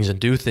about things and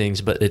do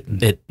things, but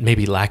it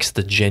maybe lacks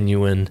the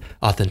genuine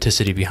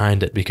authenticity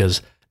behind it,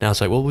 because now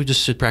it's like, well, we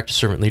just should practice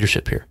servant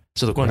leadership here.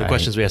 So one of the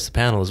questions we asked the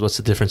panel is, what's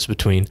the difference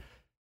between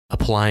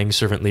applying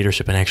servant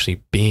leadership and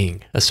actually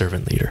being a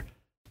servant leader?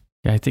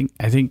 Yeah, I think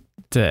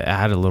to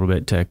add a little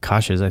bit to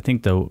Kasha's, I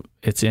think though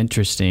it's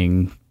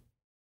interesting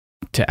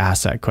to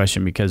ask that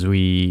question, because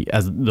we,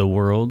 as the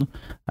world,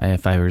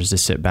 if I was to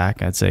sit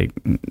back, I'd say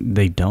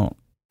they don't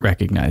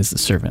recognize the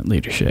servant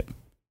leadership.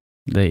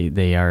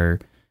 They are,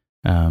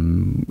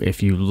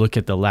 if you look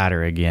at the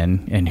ladder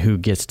again and who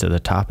gets to the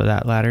top of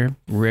that ladder,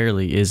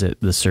 rarely is it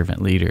the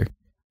servant leader.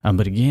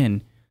 But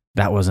again,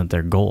 that wasn't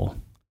their goal.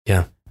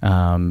 Yeah.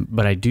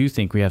 But I do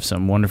think we have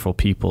some wonderful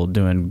people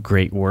doing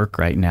great work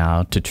right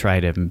now to try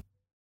to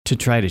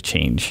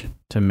change,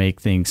 to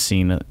make things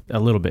seem a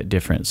little bit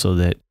different, so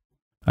that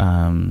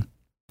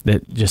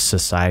that just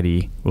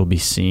society will be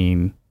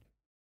seen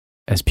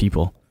as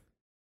people,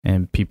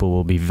 and people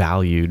will be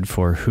valued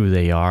for who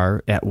they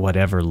are at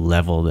whatever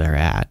level they're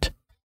at.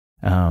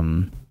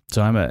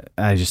 So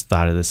I just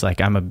thought of this,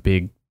 like, I'm a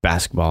big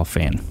basketball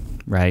fan,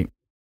 right?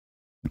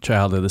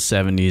 Child of the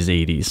 70s,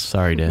 80s.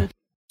 Sorry to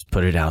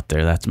put it out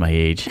there. That's my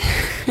age.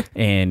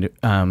 And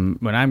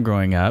when I'm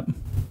growing up,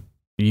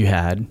 you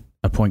had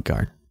a point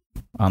guard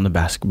on the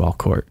basketball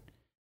court.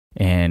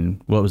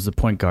 And what was the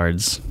point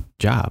guard's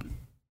job?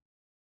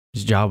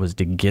 His job was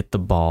to get the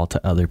ball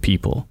to other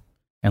people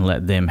and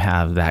let them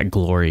have that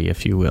glory,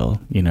 if you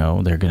will.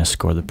 They're going to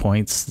score the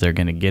points. They're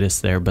going to get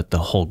us there. But the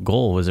whole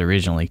goal was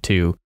originally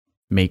to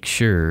make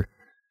sure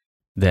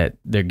that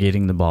they're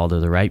getting the ball to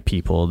the right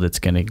people that's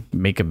going to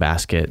make a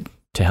basket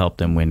to help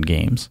them win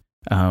games.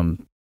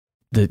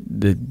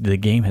 The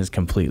game has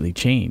completely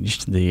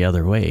changed the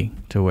other way,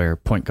 to where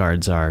point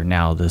guards are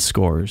now the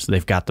scorers.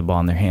 They've got the ball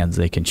in their hands.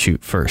 They can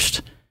shoot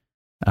first.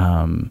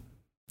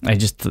 I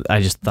just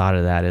thought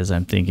of that as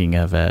I'm thinking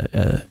of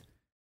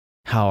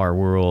how our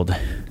world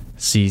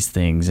sees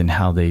things and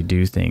how they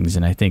do things.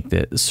 And I think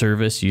that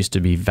service used to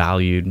be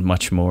valued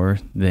much more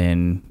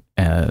than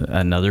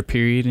another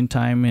period in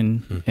time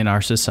in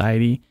our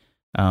society.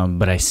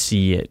 But I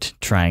see it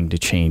trying to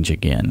change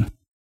again.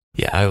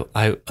 Yeah,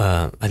 I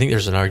think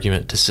there's an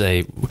argument to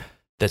say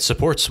that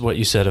supports what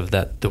you said of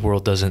that the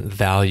world doesn't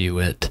value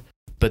it,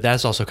 but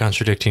that's also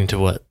contradicting to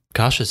what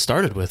Kasha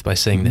started with by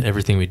saying that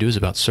everything we do is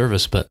about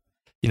service. But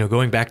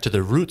going back to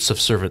the roots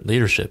of servant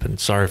leadership, and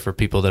sorry for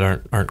people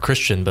that aren't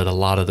Christian, but a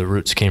lot of the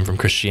roots came from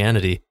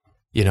Christianity.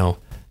 They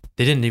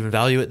didn't even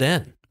value it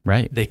then.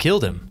 Right? They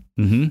killed him.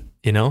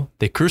 Mm-hmm.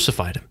 They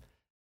crucified him,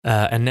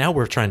 and now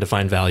we're trying to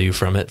find value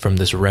from it, from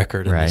this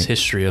record and this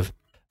history of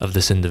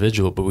this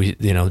individual. But we,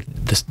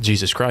 this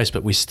Jesus Christ,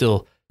 but we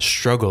still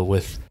struggle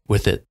with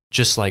it,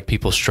 just like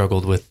people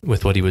struggled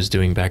with what he was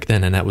doing back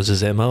then, and that was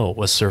his MO,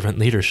 was servant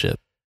leadership.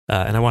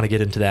 And I want to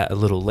get into that a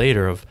little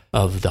later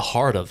of the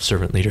heart of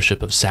servant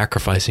leadership, of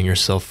sacrificing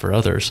yourself for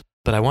others.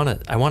 But I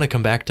want to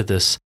come back to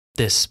this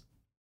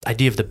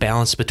idea of the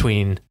balance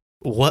between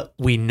what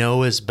we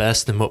know is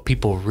best and what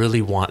people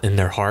really want in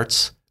their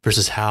hearts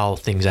versus how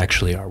things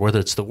actually are, whether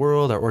it's the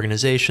world, our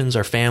organizations,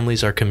 our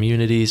families, our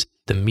communities,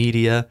 the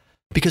media,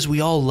 because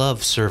we all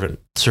love servant.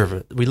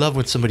 We love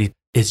when somebody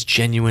is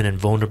genuine and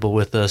vulnerable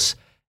with us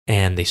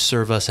and they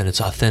serve us and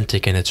it's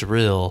authentic and it's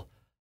real.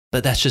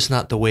 But that's just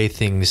not the way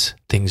things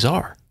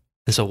are.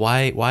 And so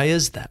why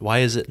is that? Why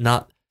is it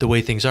not the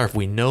way things are if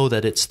we know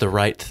that it's the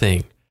right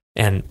thing?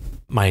 And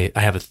I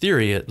have a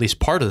theory, at least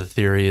part of the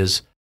theory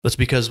is, it's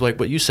because, like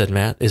what you said,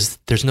 Matt, is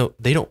they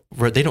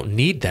don't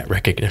need that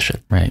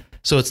recognition. Right.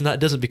 So it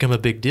doesn't become a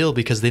big deal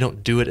because they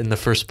don't do it in the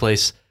first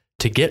place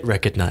to get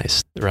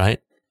recognized, right?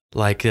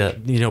 Like,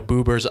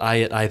 Buber's I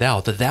it, I thou.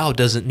 The thou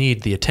doesn't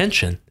need the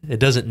attention. It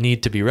doesn't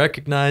need to be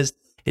recognized.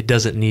 It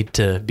doesn't need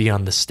to be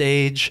on the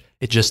stage.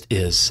 It just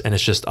is, and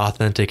it's just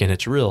authentic and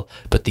it's real.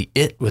 But the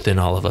it within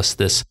all of us,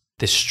 this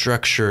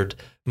structured,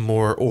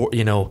 more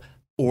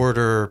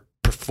order,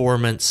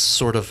 performance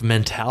sort of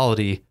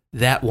mentality,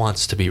 that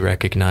wants to be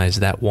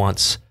recognized, that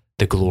wants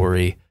the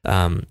glory,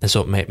 and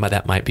so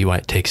that might be why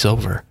it takes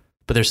over.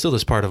 But there's still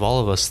this part of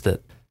all of us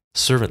that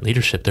servant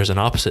leadership, there's an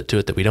opposite to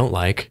it that we don't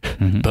like,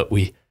 but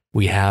we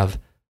have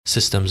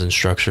systems and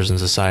structures in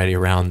society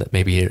around that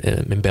maybe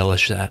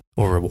embellish that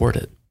or reward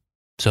it.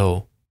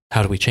 So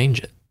how do we change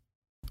it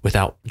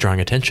without drawing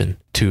attention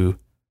to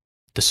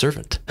the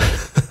servant?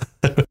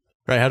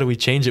 Right? How do we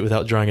change it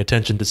without drawing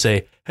attention to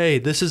say, hey,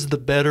 this is the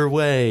better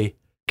way?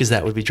 Because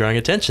that would be drawing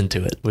attention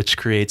to it, which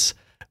creates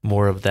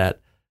more of that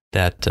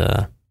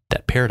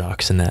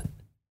paradox and that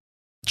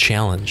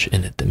challenge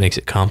in it that makes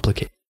it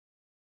complicated.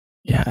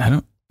 Yeah,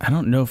 I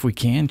don't know if we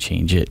can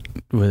change it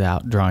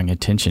without drawing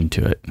attention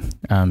to it.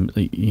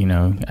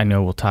 I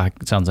know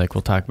it sounds like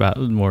we'll talk about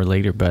it more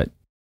later, but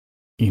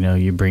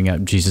you bring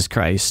up Jesus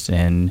Christ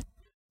and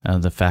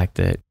the fact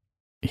that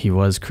he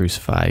was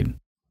crucified.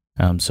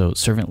 So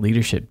servant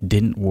leadership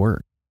didn't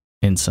work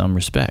in some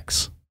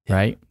respects,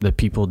 right? The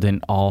people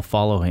didn't all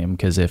follow him,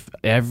 because if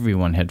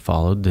everyone had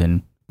followed,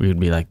 then we would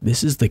be like,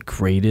 this is the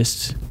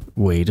greatest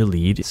way to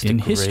lead in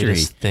history. The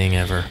greatest thing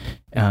ever.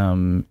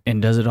 And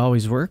does it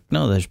always work?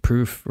 No, there's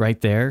proof right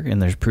there.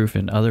 And there's proof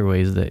in other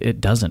ways that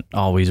it doesn't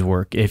always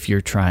work if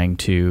you're trying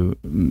to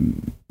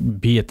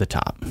be at the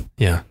top.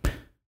 Yeah.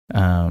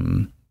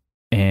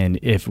 And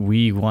if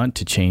we want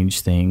to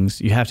change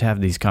things, you have to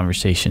have these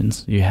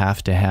conversations. You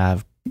have to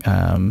have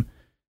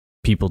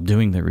people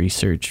doing the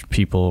research,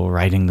 people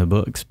writing the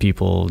books,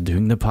 people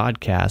doing the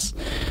podcasts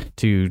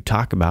to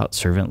talk about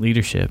servant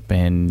leadership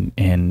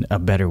and a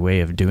better way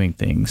of doing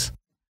things.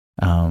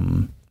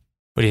 What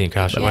do you think,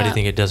 Kasha? Yeah. Why do you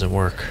think it doesn't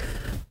work?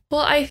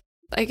 Well, I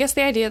guess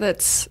the idea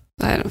that's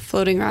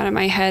floating around in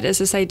my head is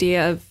this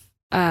idea of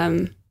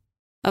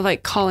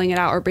like calling it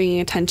out or bringing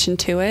attention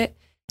to it.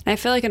 And I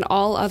feel like in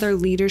all other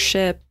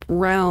leadership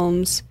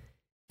realms,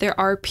 there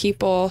are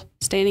people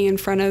standing in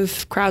front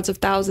of crowds of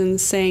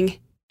thousands saying,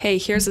 hey,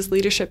 here's this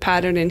leadership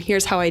pattern and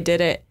here's how I did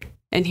it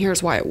and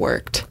here's why it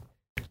worked,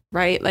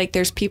 right? Like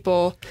there's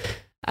people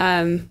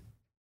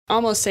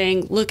almost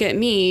saying, look at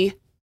me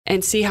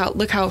and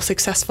look how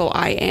successful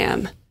I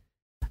am,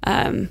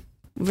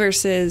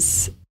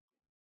 versus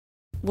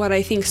what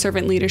I think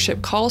servant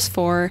leadership calls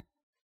for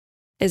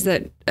is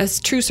that a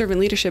true servant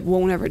leadership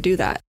won't ever do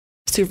that.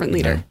 Servant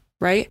leader,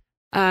 right?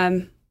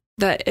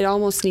 That it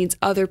almost needs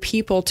other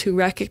people to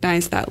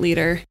recognize that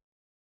leader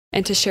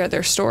and to share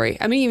their story.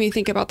 I mean, even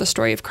think about the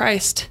story of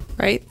Christ,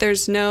 right?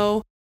 There's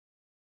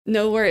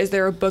nowhere is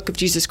there a book of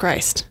Jesus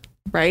Christ,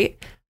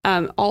 right?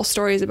 All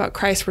stories about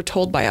Christ were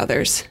told by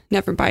others,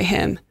 never by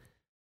him.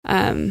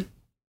 And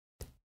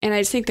I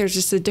just think there's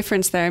just a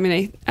difference there. I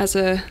mean, as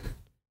a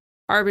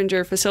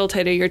harbinger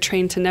facilitator, you're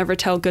trained to never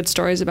tell good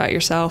stories about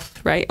yourself,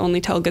 right?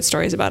 Only tell good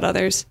stories about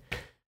others.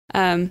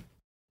 And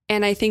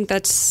I think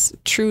that's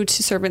true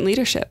to servant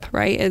leadership,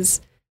 right?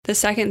 Is the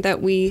second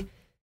that we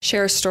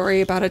share a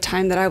story about a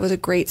time that I was a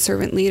great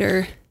servant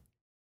leader,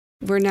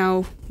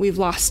 we've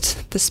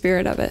lost the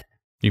spirit of it.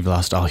 You've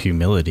lost all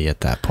humility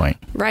at that point.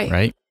 Right.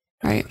 Right?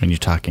 Right. When you're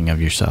talking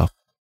of yourself.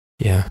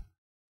 Yeah.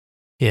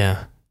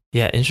 Yeah.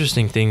 Yeah.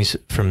 Interesting things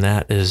from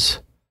that is,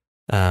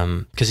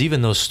 because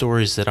even those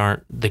stories that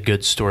aren't the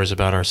good stories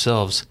about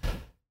ourselves,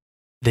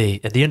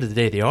 at the end of the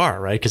day, they are,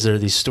 right? Because there are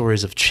these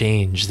stories of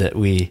change that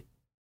we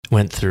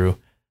went through.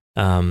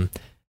 And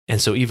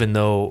so even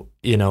though,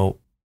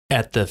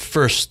 at the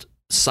first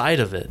side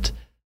of it,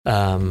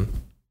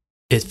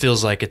 it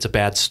feels like it's a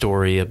bad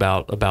story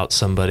about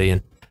somebody.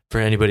 And for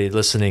anybody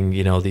listening,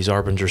 these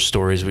Arbinger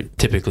stories,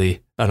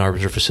 typically an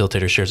Arbinger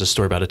facilitator shares a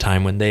story about a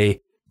time when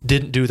they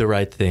didn't do the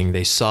right thing.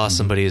 They saw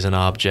somebody as an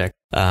object,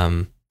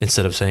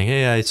 instead of saying,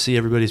 hey, I see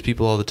everybody's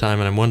people all the time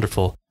and I'm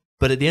wonderful.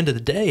 But at the end of the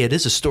day, it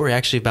is a story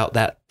actually about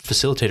that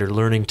facilitator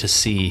learning to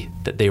see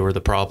that they were the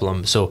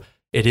problem. So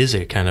it is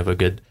a kind of a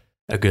good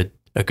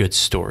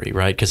story,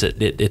 right? Because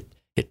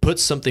it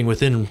puts something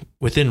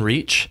within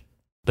reach,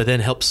 but then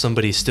helps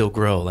somebody still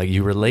grow. Like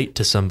you relate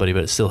to somebody,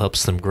 but it still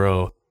helps them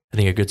grow. I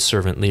think a good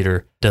servant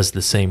leader does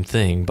the same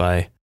thing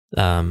by,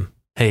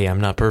 hey, I'm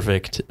not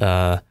perfect,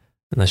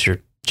 unless you're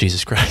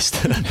Jesus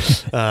Christ.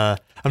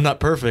 I'm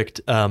not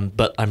perfect,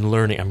 but I'm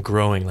learning, I'm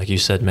growing. Like you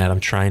said, Matt, I'm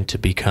trying to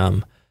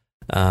become.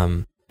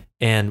 And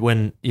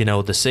when,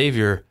 the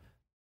Savior,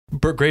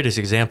 greatest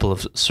example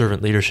of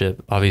servant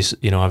leadership,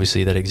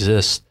 obviously that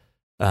exists.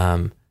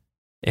 And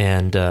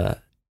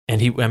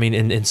he,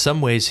 in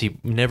some ways he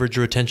never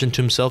drew attention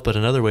to himself, but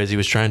in other ways he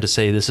was trying to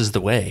say, this is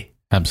the way.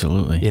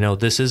 Absolutely.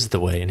 This is the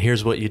way, and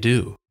here's what you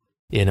do,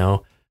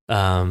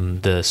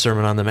 the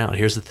Sermon on the Mount,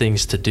 here's the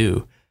things to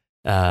do.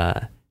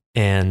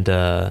 And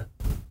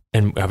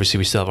obviously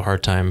we still have a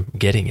hard time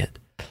getting it.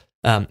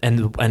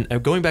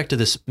 And going back to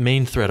this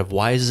main thread of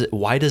why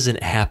doesn't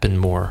it happen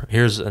more?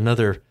 Here's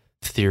another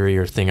theory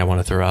or thing I want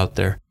to throw out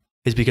there,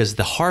 is because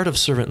the heart of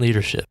servant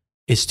leadership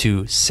is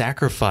to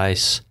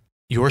sacrifice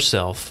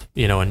yourself,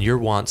 and your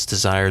wants,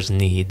 desires,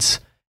 needs.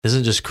 This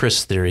isn't just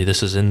Chris' theory.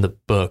 This is in the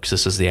books.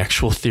 This is the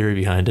actual theory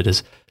behind it,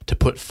 is to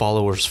put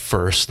followers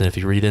first. And if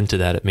you read into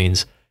that, it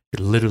means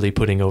you're literally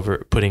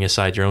putting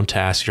aside your own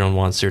tasks, your own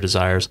wants, your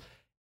desires,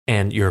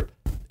 and you're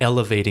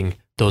elevating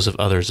those of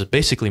others as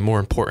basically more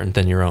important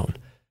than your own.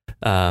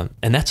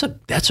 And that's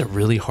a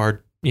really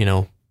hard,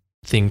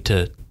 thing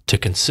to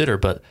consider.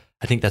 But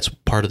I think that's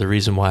part of the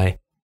reason why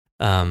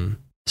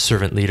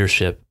servant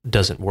leadership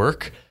doesn't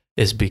work,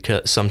 is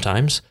because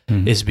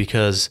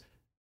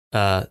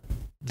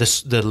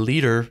the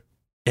leader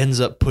ends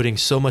up putting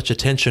so much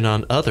attention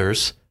on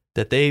others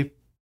that they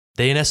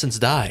in essence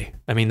die.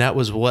 I mean, that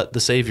was what the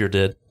Savior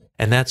did.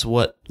 And that's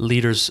what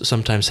leaders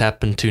sometimes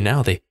happen to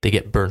now. They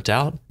get burnt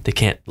out. They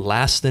can't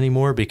last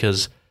anymore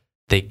because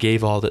they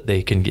gave all that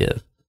they can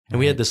give. And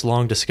we had this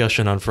long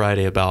discussion on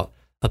Friday about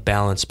a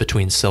balance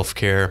between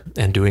self-care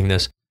and doing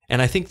this. And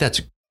I think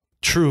that's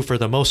true for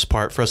the most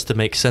part for us to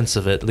make sense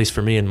of it, at least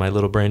for me and my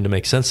little brain to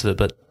make sense of it.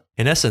 But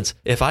in essence,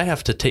 if I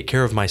have to take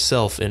care of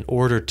myself in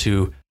order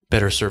to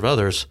better serve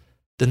others,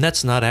 then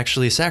that's not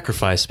actually a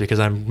sacrifice because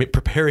I'm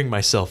preparing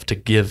myself to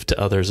give to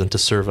others and to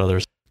serve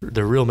others.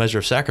 The real measure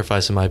of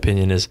sacrifice, in my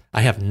opinion, is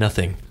I have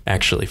nothing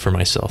actually for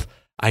myself.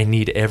 I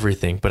need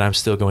everything, but I'm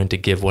still going to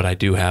give what I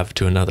do have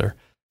to another.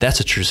 That's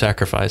a true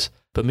sacrifice.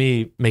 But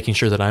me making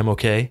sure that I'm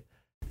okay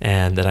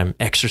and that I'm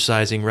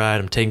exercising right,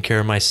 I'm taking care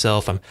of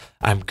myself,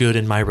 I'm good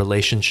in my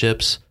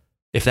relationships.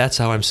 If that's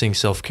how I'm seeing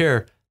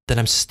self-care, then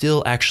I'm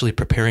still actually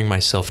preparing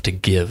myself to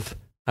give.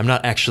 I'm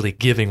not actually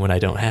giving when I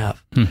don't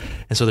have. And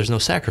so there's no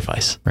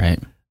sacrifice. Right.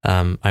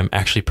 I'm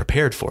actually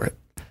prepared for it.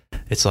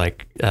 It's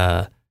like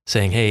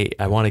saying, hey,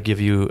 I want to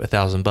give you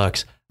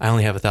 $1,000. I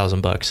only have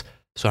 $1,000.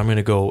 So I'm going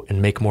to go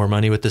and make more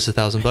money with this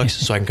 $1,000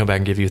 so I can come back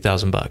and give you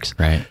 $1,000.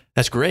 Right.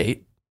 That's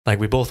great. Like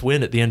we both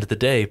win at the end of the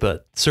day,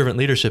 but servant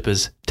leadership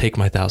is take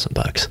my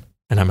 $1,000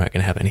 and I'm not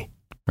going to have any.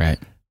 Right.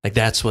 Like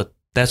that's what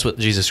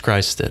Jesus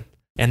Christ did.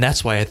 And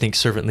that's why I think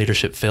servant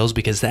leadership fails,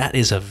 because that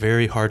is a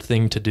very hard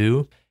thing to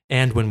do.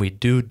 And when we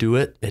do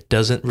it, it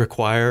doesn't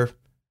require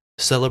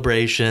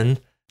celebration.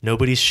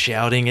 Nobody's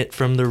shouting it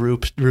from the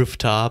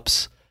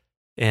rooftops.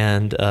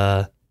 And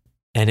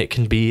it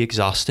can be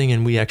exhausting,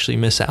 and we actually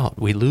miss out.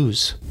 We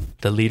lose.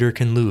 The leader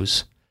can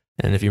lose.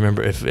 And if you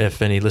remember,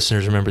 if any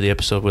listeners remember the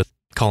episode with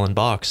Colin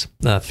Box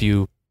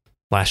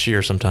last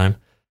year sometime,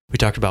 we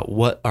talked about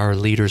what are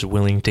leaders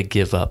willing to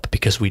give up,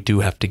 because we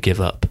do have to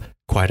give up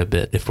quite a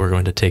bit if we're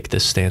going to take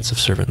this stance of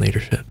servant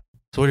leadership.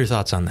 So what are your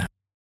thoughts on that?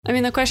 I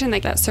mean, the question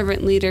that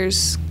servant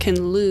leaders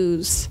can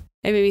lose,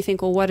 it made me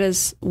think, well, what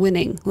does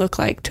winning look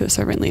like to a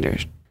servant leader,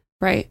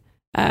 right?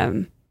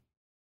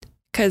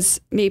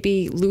 Because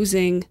maybe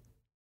losing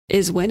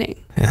is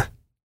winning. Yeah.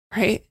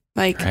 Right?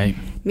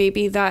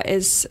 Maybe that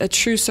is a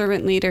true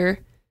servant leader.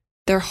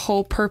 Their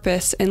whole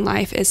purpose in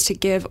life is to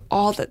give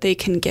all that they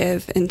can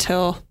give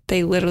until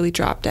they literally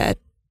drop dead.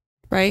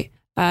 Right?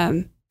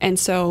 And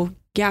so,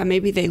 yeah,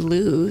 maybe they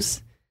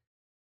lose,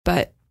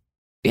 but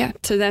yeah,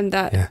 to them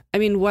I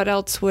mean, what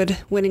else would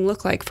winning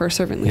look like for a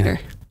servant leader?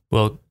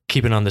 Well,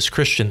 keeping on this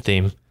Christian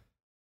theme,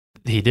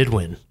 he did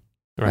win,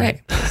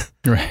 right?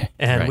 Right.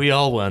 And we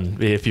all won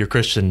if you're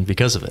Christian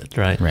because of it,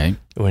 right? Right.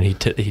 When he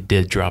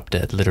did drop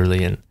dead,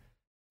 literally, and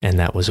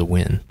that was a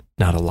win,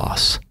 not a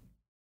loss.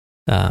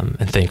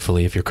 And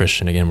thankfully, if you're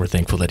Christian, again, we're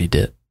thankful that he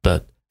did.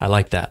 But I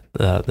like that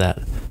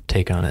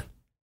take on it.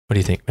 What do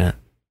you think, Matt?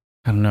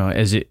 I don't know.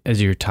 As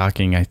you're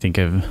talking, I think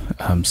of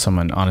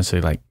someone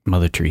honestly like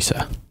Mother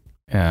Teresa,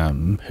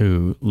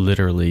 who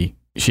literally,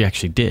 she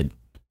actually did,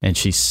 and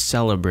she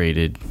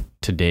celebrated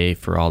today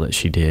for all that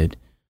she did.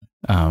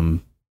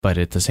 But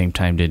at the same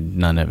time did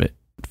none of it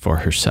for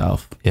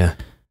herself. Yeah.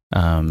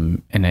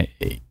 And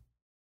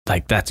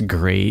that's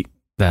great.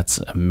 That's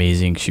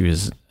amazing. She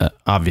was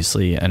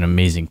obviously an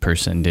amazing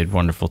person, did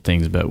wonderful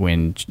things. But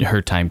when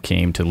her time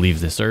came to leave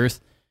this earth,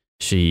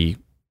 she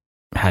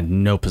had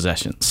no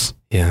possessions.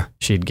 Yeah.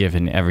 She had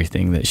given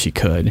everything that she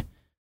could.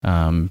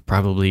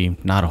 Probably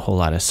not a whole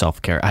lot of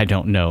self-care. I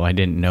don't know. I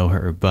didn't know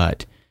her,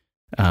 but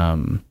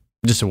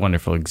just a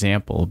wonderful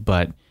example.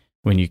 But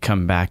when you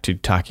come back to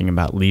talking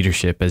about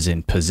leadership as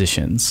in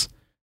positions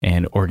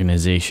and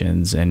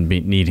organizations and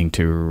needing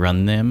to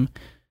run them,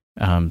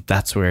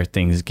 that's where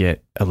things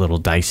get a little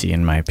dicey,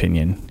 in my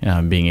opinion.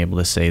 Being able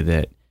to say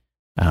that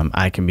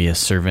I can be a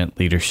servant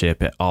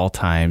leadership at all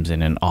times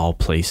and in all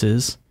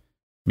places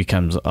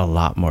becomes a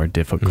lot more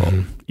difficult,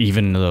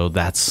 even though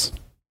that's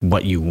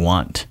what you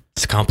want.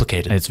 It's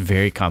complicated. It's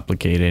very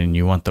complicated, and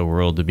you want the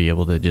world to be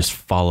able to just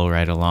follow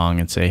right along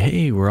and say,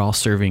 hey, we're all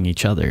serving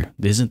each other.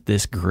 Isn't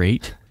this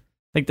great?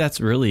 Like, that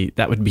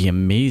would be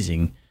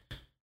amazing.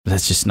 But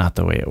that's just not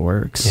the way it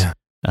works. Yeah.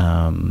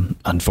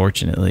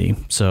 Unfortunately.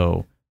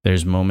 So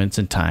there's moments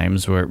and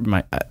times where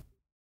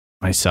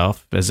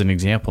myself, as an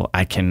example,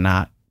 I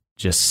cannot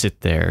just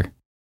sit there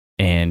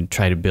and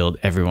try to build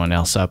everyone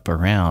else up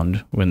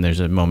around when there's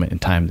a moment in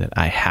time that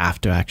I have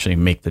to actually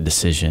make the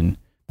decision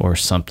or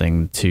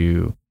something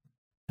to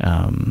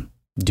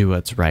do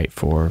what's right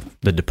for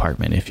the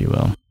department, if you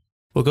will.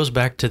 Well, it goes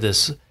back to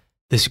this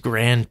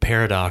grand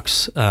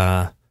paradox.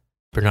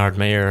 Bernard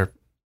Mayer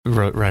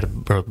wrote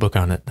a book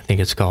on it. I think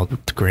it's called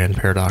The Grand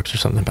Paradox or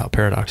something about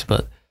paradox.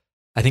 But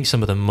I think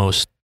some of the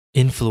most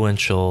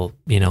influential,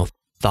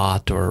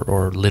 thought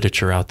or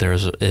literature out there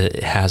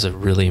it has a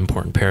really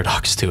important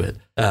paradox to it,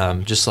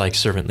 just like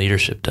servant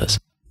leadership does,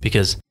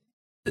 because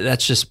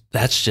that's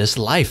just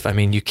life. I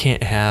mean, you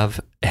can't have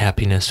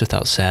happiness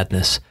without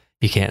sadness.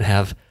 You can't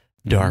have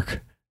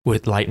dark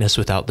with lightness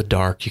without the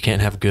dark. You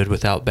can't have good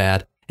without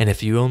bad. And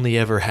if you only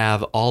ever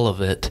have all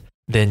of it,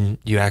 then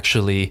you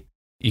actually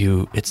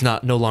it's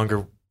no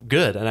longer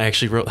good. And I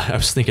actually I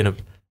was thinking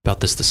about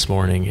this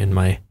morning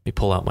let me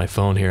pull out my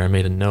phone here. I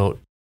made a note.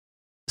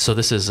 So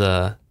this is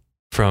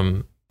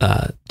from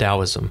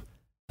Taoism,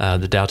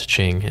 the Tao Te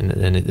Ching,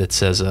 and it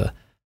says,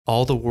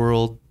 all the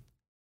world,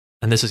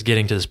 and this is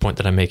getting to this point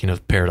that I'm making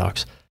of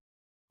paradox. If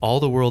all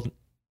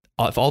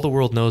the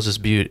world knows is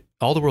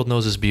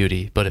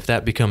beauty, but if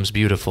that becomes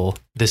beautiful,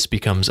 this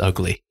becomes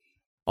ugly.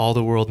 All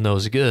the world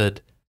knows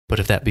good, but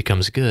if that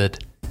becomes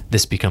good,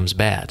 this becomes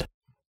bad.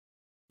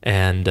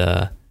 And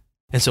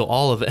so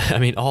all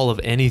of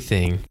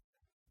anything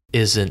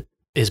is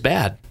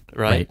bad,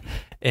 right?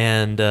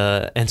 And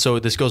so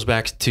this goes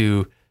back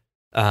to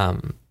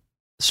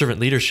servant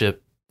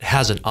leadership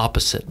has an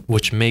opposite,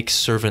 which makes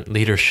servant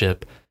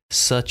leadership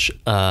such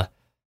a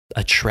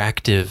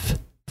attractive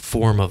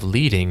form of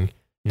leading,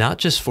 not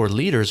just for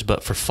leaders,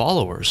 but for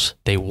followers.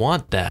 They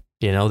want that,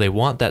 they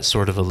want that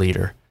sort of a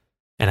leader.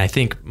 And I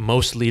think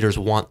most leaders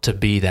want to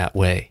be that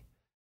way.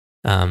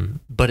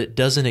 But it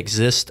doesn't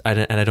exist,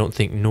 and I don't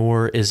think,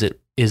 nor is it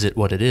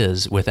what it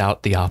is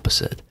without the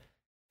opposite.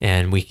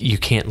 And you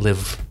can't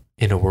live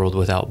in a world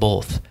without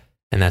both.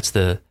 And that's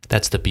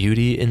the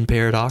beauty in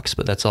paradox,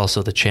 but that's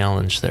also the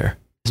challenge there,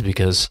 is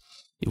because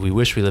we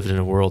wish we lived in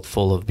a world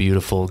full of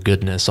beautiful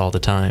goodness all the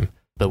time,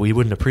 but we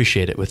wouldn't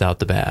appreciate it without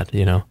the bad.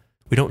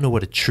 We don't know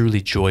what a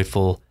truly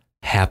joyful,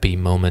 happy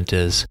moment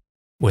is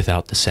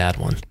without the sad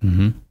one.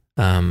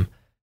 Mm-hmm.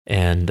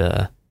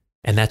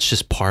 And that's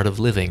just part of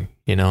living,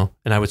 And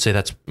I would say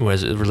that's,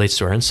 as it relates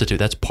to our institute,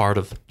 that's part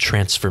of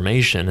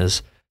transformation.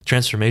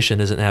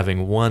 Transformation isn't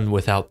having one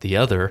without the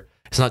other.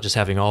 It's not just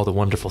having all the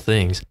wonderful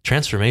things.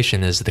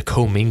 Transformation is the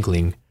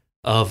commingling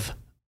of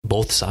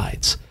both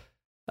sides.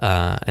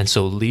 And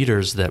so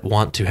leaders that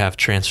want to have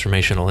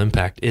transformational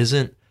impact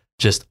isn't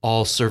just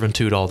all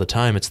servitude all the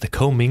time. It's the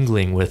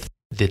commingling with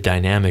the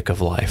dynamic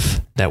of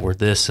life, that we're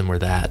this and we're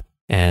that.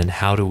 And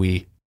how do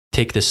we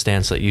take this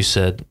stance that you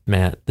said,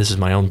 Matt? This is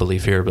my own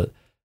belief here, but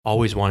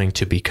always wanting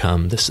to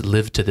become this,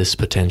 live to this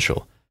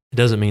potential. It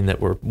doesn't mean that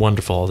we're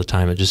wonderful all the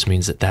time. It just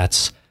means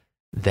that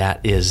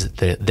is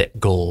the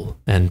goal,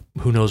 and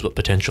who knows what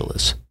potential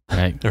is.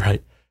 Right.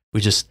 Right. We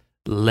just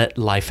let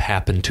life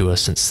happen to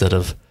us instead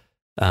of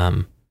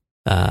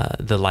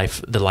the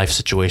life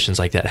situations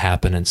like that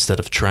happen, instead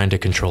of trying to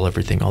control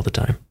everything all the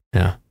time.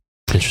 Yeah.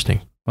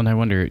 Interesting. Well, I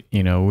wonder,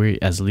 we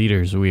as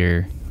leaders,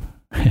 we're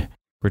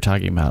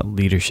talking about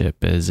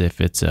leadership as if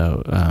it's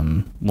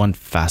one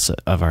facet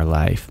of our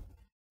life.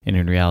 And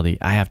in reality,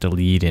 I have to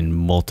lead in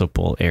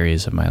multiple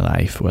areas of my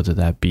life, whether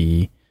that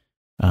be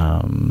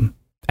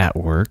at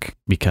work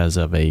because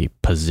of a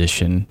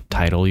position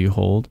title you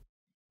hold,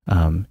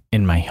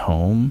 in my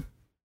home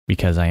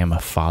because I am a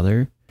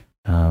father,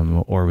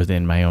 or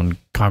within my own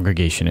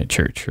congregation at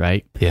church,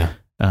 right? Yeah.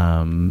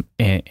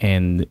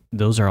 And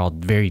those are all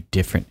very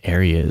different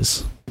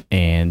areas,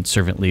 and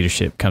servant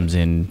leadership comes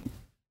in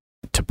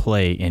to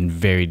play in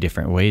very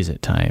different ways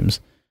at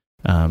times.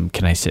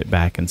 Can I sit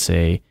back and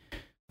say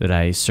that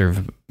I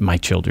serve my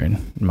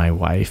children, my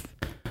wife?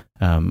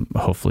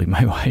 Hopefully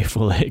my wife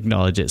will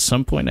acknowledge at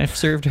some point I've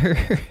served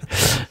her,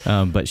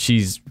 but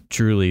she's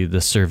truly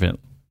the servant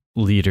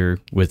leader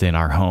within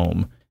our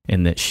home,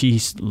 in that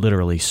she's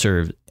literally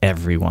served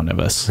every one of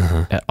us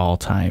at all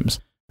times.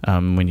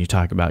 When you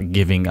talk about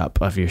giving up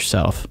of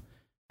yourself,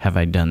 have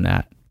I done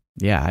that?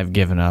 Yeah, I've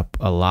given up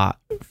a lot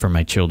for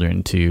my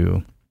children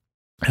to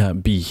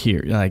be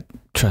here. Like,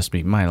 trust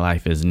me, my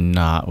life is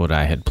not what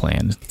I had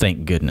planned.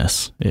 Thank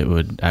goodness.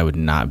 I would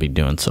not be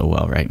doing so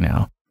well right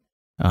now.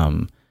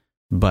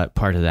 But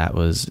part of that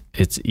was,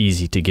 it's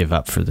easy to give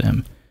up for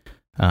them.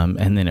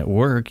 And then at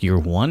work, you're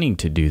wanting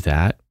to do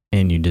that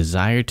and you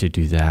desire to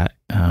do that.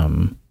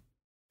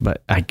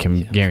 But I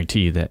can guarantee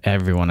you that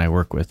everyone I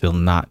work with, they'll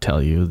not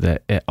tell you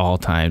that at all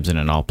times and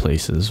in all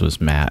places was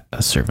Matt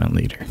a servant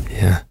leader.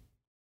 Yeah.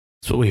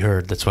 That's what we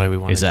heard. That's why we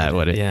wanted. Is that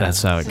what it? Yeah.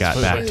 That's how it got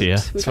back to you.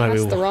 That's why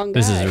the wrong guy.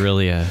 This is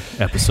really a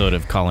episode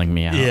of calling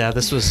me out. Yeah,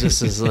 this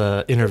is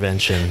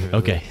intervention. Really.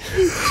 Okay,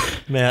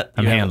 Matt,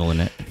 I'm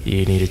handling it.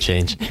 You need a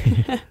change.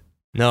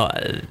 No,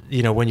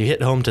 when you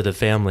hit home to the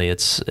family,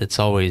 it's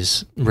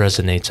always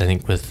resonates, I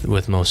think,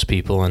 with most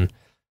people, and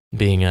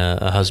being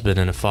a husband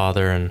and a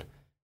father, and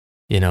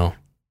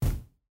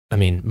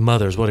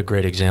mothers. What a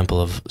great example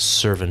of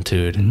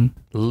servitude. Mm-hmm.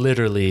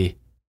 Literally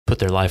put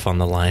their life on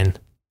the line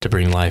to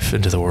bring life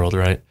into the world,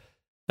 right?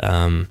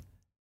 And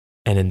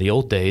in the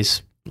old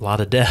days, a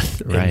lot of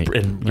death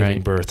in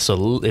giving birth.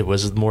 So it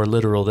was more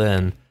literal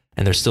then,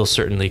 and there's still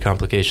certainly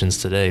complications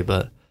today,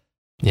 but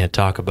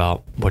talk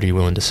about what are you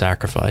willing to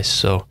sacrifice.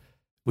 So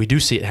we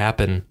do see it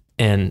happen.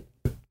 And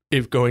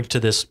if going to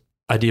this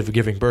idea of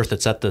giving birth,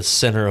 it's at the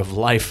center of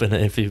life. And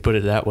if you put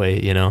it that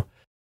way,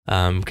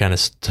 kind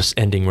of just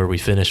ending where we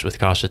finished with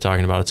Kasha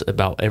talking about, it's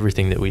about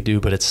everything that we do,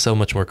 but it's so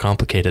much more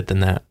complicated than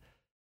that.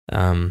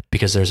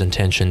 Because there's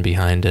intention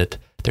behind it,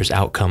 there's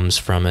outcomes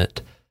from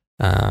it,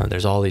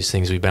 there's all these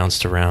things we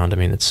bounced around.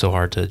 It's so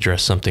hard to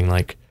address something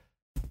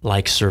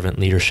like servant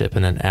leadership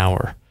in an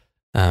hour.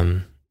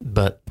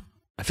 But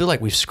I feel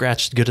like we've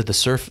scratched a bit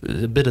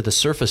of the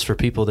surface for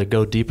people that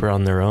go deeper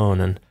on their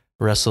own and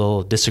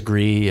wrestle,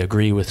 disagree,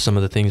 agree with some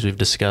of the things we've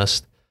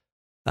discussed.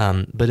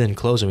 But in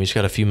closing, we just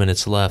got a few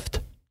minutes left.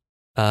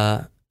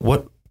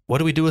 What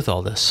do we do with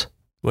all this?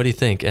 What do you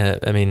think?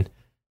 I mean,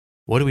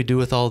 what do we do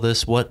with all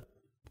this? What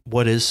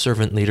is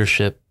servant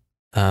leadership?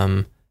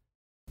 And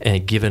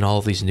given all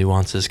of these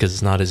nuances, because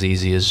it's not as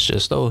easy as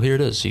just, oh, here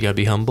it is. You got to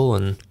be humble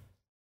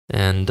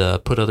and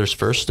put others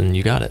first, and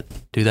you got it.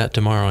 Do that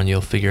tomorrow, and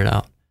you'll figure it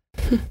out.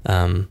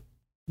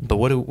 But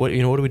what do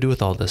we do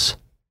with all this?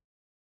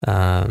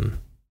 Going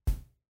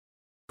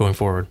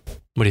forward,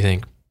 what do you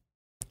think?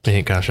 What do you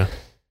think, Kasha?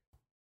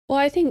 Well,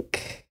 I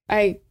think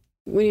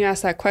when you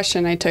asked that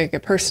question, I took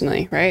it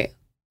personally, right?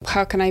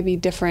 How can I be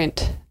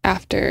different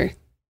after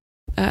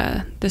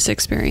this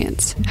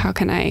experience? How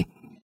can I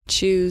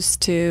choose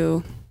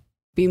to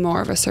be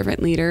more of a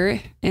servant leader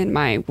in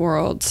my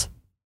world?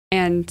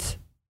 And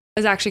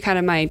it's actually kind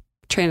of my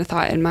train of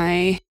thought in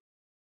my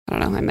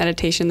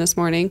meditation this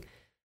morning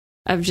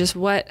of just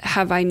what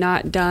have I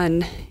not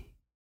done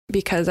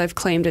because I've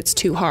claimed it's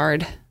too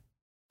hard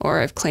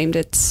or I've claimed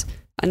it's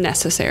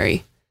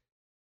unnecessary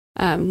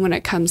when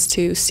it comes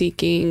to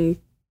seeking,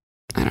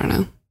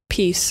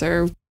 peace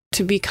or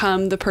to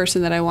become the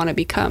person that I want to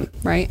become,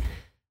 right?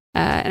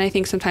 And I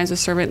think sometimes with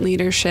servant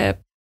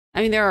leadership,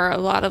 there are a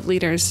lot of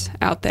leaders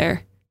out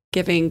there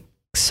giving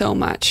so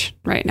much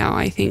right now.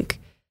 I think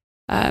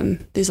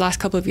these last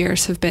couple of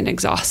years have been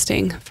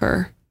exhausting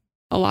for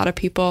a lot of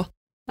people.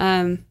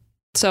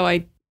 So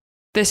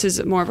this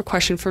is more of a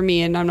question for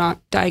me, and I'm not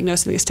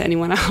diagnosing this to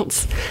anyone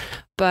else.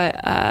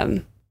 But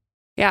I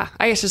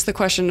guess just the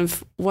question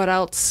of what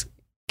else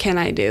can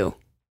I do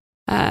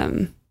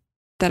that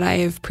I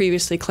have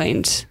previously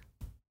claimed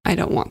I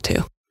don't want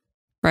to,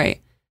 right?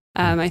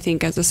 I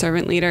think as a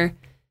servant leader,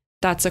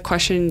 that's a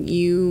question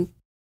you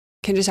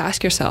can just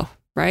ask yourself,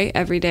 right?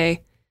 Every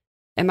day,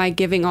 am I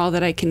giving all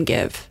that I can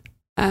give?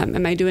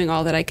 Am I doing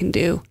all that I can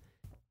do?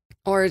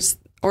 Or is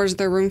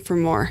there room for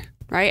more,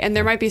 right? And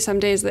there might be some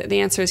days that the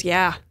answer is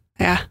yeah,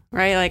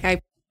 right?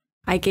 Like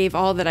I gave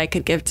all that I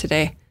could give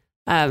today.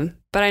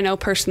 But I know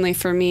personally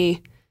for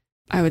me,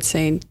 I would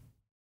say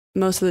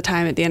most of the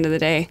time at the end of the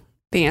day,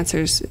 the answer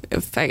is,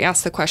 if I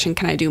ask the question,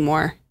 can I do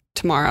more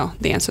tomorrow?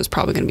 The answer is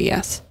probably going to be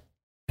yes.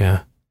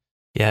 Yeah.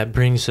 Yeah, it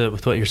brings,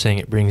 with what you're saying,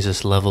 it brings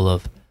this level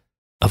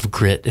of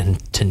grit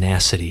and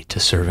tenacity to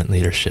servant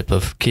leadership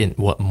of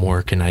what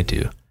more can I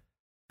do?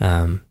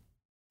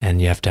 And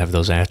you have to have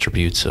those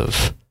attributes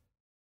of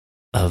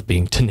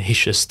being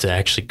tenacious to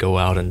actually go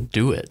out and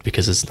do it,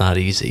 because it's not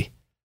easy.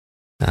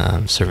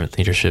 Servant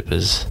leadership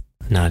is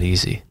not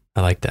easy.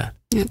 I like that.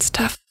 It's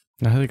tough.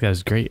 I think that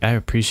was great. I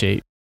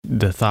appreciate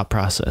the thought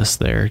process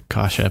there,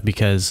 Kasha,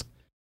 because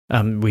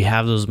we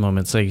have those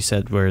moments, like you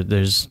said, where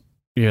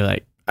you're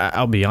like,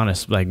 I'll be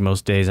honest, like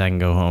most days I can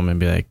go home and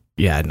be like,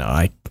 yeah, no,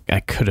 I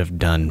could have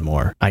done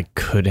more. I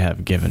could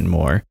have given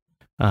more.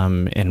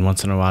 And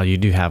once in a while you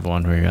do have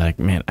one where you're like,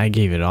 man, I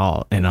gave it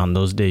all. And on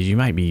those days you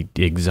might be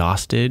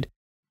exhausted,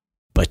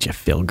 but you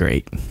feel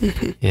great.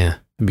 Yeah.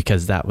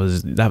 Because that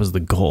was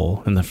the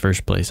goal in the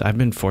first place. I've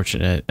been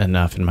fortunate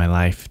enough in my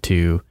life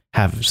to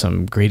have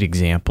some great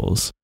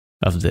examples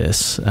of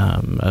this,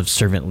 of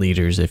servant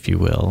leaders, if you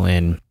will.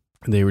 And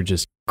they were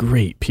just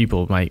great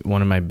people.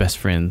 One of my best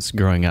friends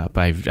growing up,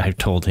 I've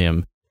told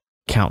him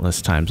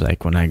countless times,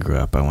 like, when I grew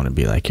up, I want to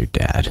be like your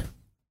dad.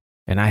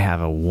 And I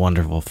have a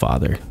wonderful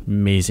father,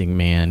 amazing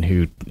man,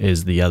 who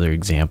is the other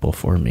example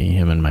for me,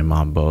 him and my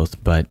mom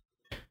both. But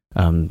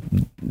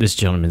this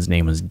gentleman's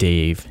name was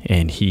Dave,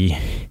 and he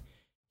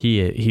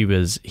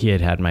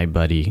had my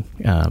buddy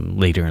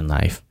later in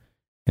life.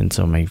 And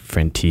so my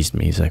friend teased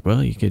me. He's like,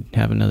 well, you could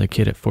have another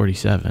kid at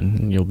 47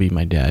 and you'll be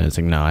my dad. I was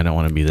like, no, I don't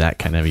want to be that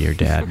kind of your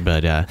dad.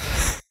 But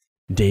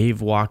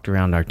Dave walked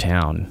around our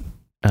town.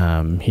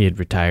 He had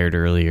retired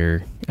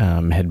earlier,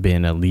 had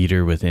been a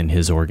leader within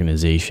his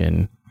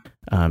organization,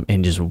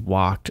 and just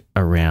walked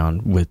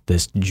around with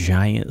this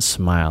giant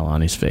smile on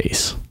his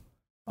face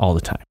all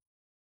the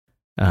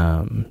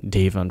time.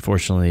 Dave,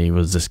 unfortunately,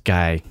 was this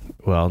guy.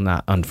 Well,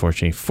 not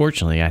unfortunately.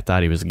 Fortunately, I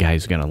thought he was a guy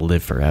who's going to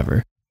live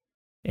forever.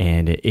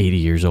 And at 80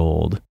 years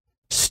old,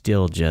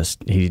 still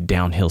he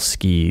downhill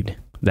skied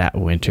that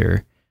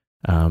winter,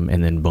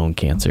 and then bone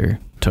cancer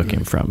took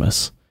him from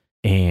us.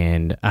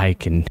 And I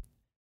can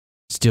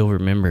still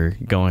remember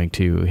going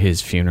to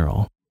his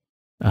funeral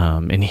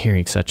and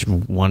hearing such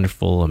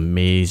wonderful,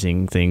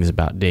 amazing things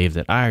about Dave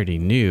that I already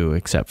knew,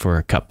 except for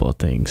a couple of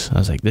things. I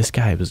was like, this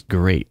guy was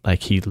great.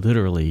 Like, he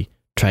literally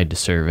tried to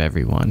serve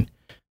everyone.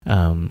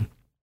 And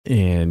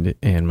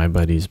my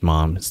buddy's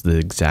mom is the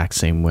exact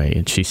same way,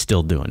 and she's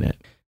still doing it.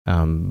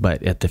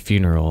 But at the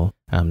funeral,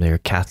 they're a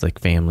Catholic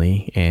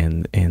family,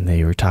 and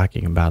they were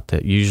talking about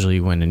that usually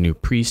when a new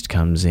priest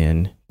comes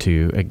in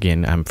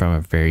again, I'm from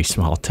a very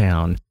small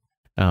town,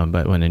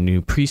 but when a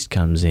new priest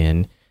comes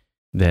in,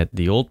 that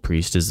the old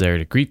priest is there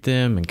to greet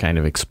them and kind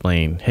of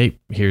explain, hey,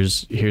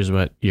 here's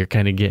what you're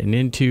kind of getting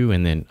into,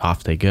 and then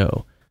off they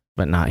go.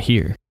 But not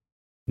here.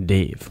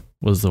 Dave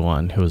was the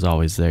one who was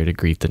always there to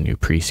greet the new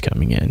priest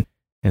coming in.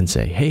 and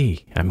say,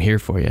 hey, I'm here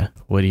for you.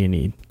 What do you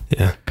need?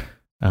 Yeah.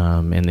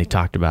 And they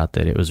talked about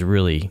that it was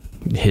really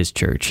his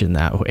church in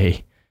that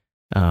way.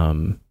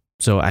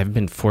 So I've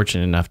been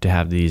fortunate enough to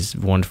have these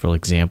wonderful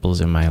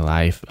examples in my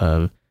life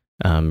of,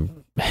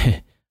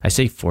 I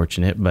say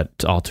fortunate, but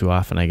all too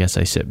often, I guess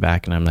I sit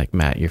back and I'm like,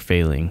 Matt, you're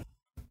failing.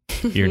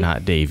 You're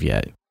not Dave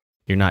yet.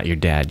 You're not your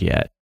dad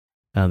yet.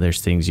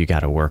 There's things you got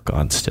to work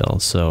on still.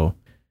 So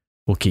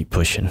we'll keep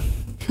pushing.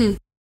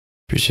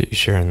 Appreciate you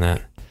sharing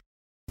that.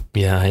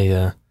 Yeah,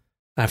 I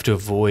have to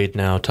avoid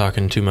now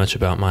talking too much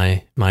about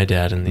my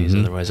dad and these.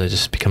 Otherwise, I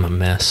just become a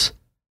mess.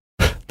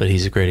 But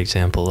he's a great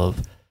example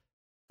of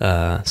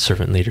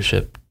servant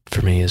leadership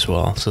for me as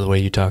well. So the way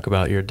you talk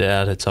about your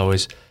dad, it's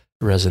always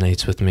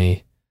resonates with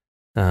me.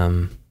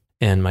 And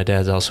my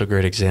dad's also a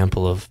great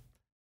example of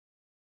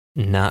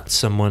not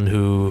someone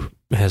who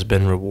has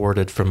been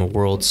rewarded from a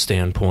world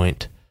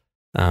standpoint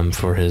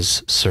for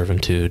his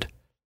servitude.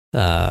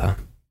 And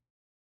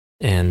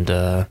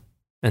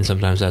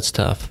sometimes that's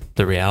tough.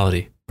 The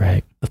reality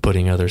of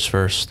putting others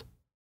first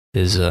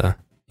is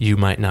you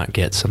might not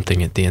get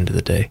something at the end of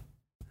the day.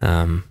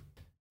 I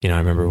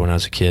remember when I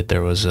was a kid,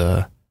 there was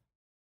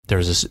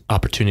this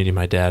opportunity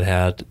my dad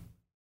had,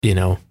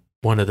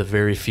 one of the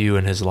very few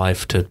in his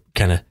life to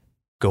kind of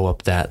go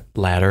up that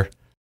ladder.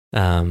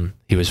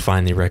 He was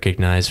finally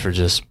recognized for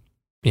just,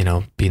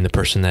 being the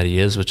person that he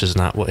is, which is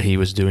not what he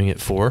was doing it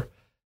for,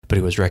 but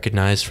he was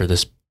recognized for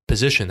this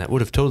position that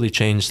would have totally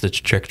changed the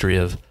trajectory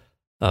of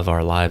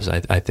our lives,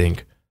 I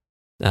think.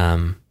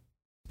 And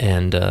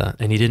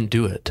he didn't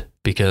do it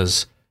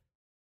because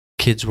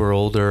kids were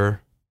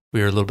older.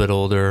 We were a little bit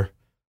older.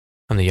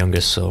 I'm the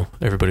youngest, so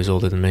everybody's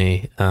older than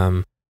me.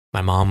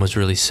 My mom was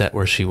really set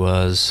where she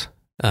was.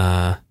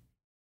 And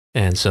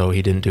so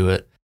he didn't do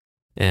it.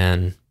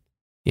 And,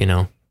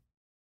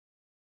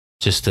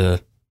 just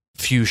a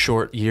few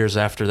short years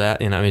after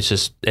that, it's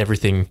just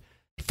everything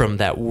from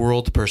that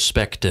world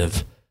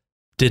perspective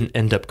didn't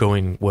end up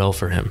going well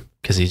for him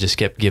because he just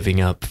kept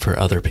giving up for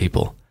other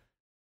people.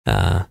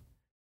 But,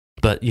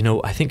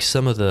 I think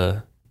some of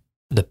the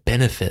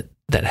benefit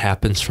that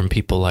happens from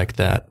people like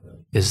that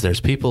is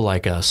there's people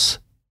like us,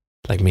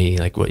 like me,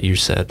 like what you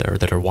said,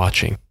 that are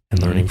watching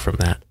and learning from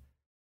that.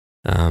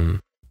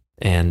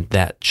 And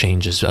that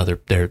changes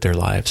their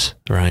lives,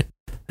 right?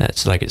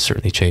 That's like it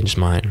certainly changed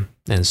mine.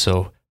 And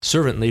so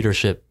servant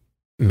leadership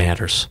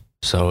matters.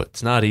 So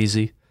it's not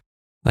easy,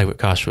 like what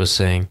Kasha was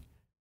saying.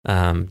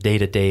 Day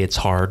to day, it's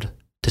hard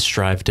to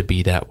strive to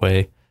be that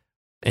way.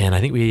 And I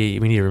think we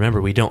need to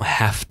remember we don't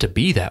have to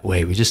be that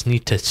way. We just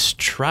need to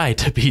try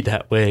to be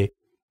that way,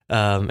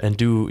 and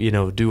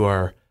do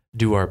our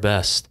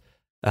best.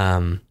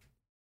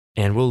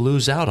 And we'll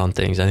lose out on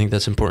things. I think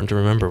that's important to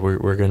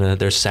remember.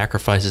 There's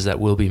sacrifices that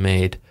will be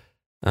made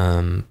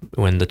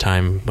when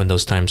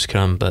those times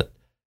come. But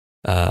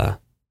I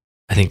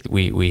think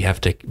we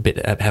have to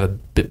have a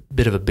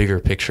bit of a bigger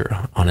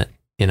picture on it.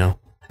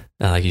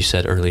 Like you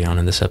said early on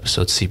in this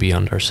episode, see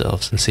beyond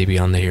ourselves and see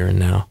beyond the here and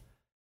now.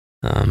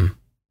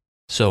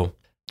 So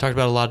talked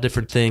about a lot of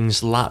different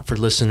things, a lot for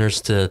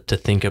listeners to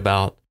think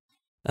about.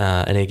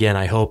 And again,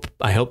 I hope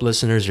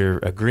listeners, you're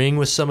agreeing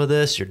with some of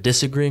this, you're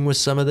disagreeing with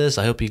some of this.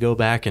 I hope you go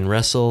back and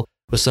wrestle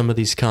with some of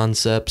these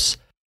concepts,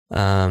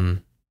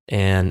 and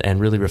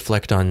really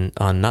reflect on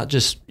not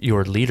just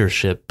your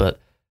leadership, but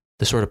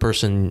the sort of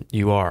person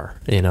you are,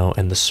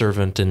 and the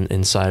servant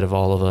inside of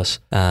all of us.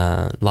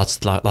 Lots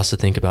to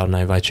think about, and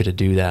I invite you to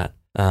do that.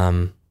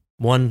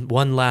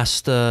 One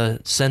last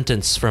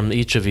sentence from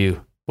each of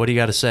you. What do you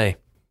got to say?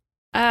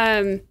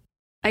 I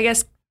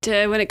guess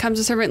when it comes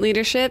to servant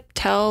leadership,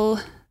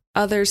 tell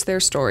others their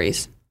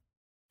stories,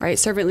 right?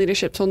 Servant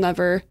leaderships will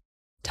never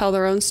tell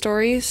their own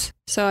stories.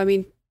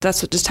 So,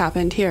 that's what just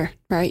happened here,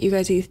 right? You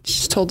guys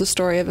just told the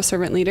story of a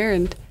servant leader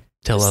and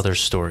tell other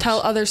stories.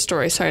 Tell other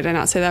stories. Sorry, did I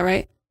not say that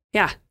right?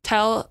 Yeah.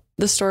 Tell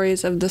the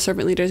stories of the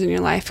servant leaders in your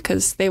life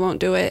because they won't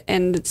do it.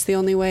 And it's the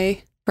only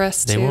way for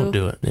us They won't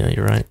do it. Yeah,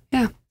 you're right.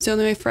 Yeah. It's the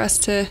only way for us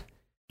to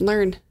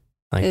learn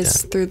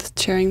through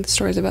sharing the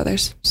stories of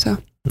others. So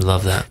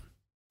love that.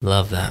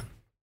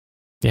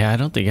 Yeah, I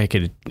don't think I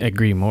could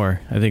agree more.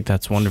 I think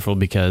that's wonderful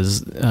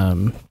because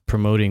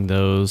promoting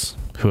those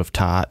who have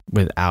taught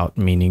without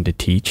meaning to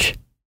teach,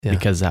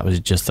 because that was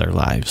just their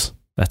lives.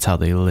 That's how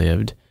they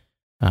lived.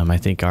 I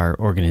think our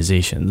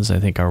organizations,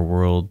 our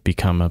world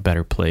become a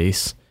better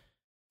place.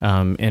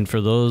 And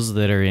for those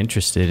that are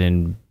interested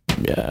in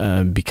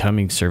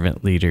becoming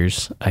servant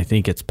leaders, I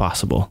think it's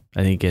possible.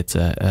 I think it's,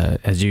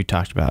 as you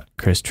talked about,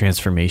 Chris,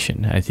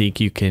 transformation. I think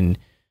you can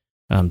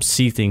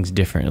see things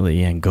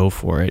differently and go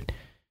for it.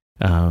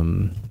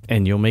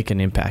 And you'll make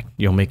an impact.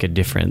 You'll make a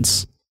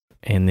difference.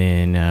 And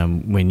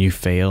then when you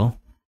fail,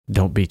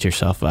 don't beat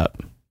yourself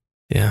up.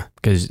 Yeah.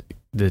 Because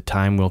the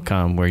time will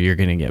come where you're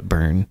going to get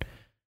burned.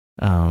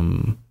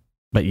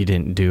 But you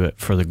didn't do it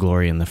for the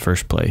glory in the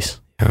first place.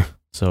 Yeah.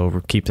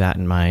 So keep that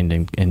in mind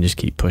and just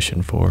keep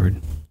pushing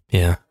forward.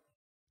 Yeah.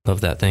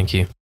 Love that. Thank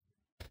you.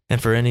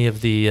 And for any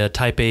of the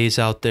type A's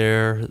out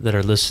there that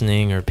are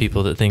listening or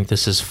people that think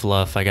this is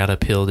fluff, I got to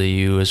appeal to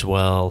you as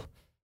well.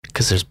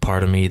 because there's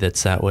part of me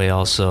that's that way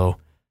also.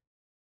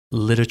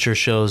 Literature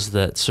shows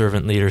that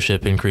servant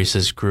leadership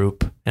increases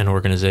group and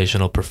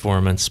organizational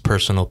performance,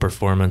 personal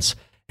performance,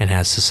 and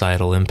has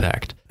societal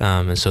impact.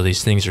 And so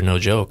these things are no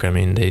joke. I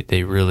mean,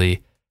 they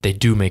really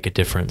do make a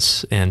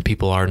difference, and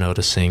people are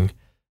noticing,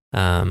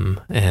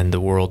 and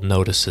the world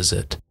notices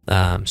it.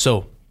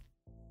 So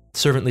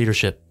servant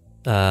leadership,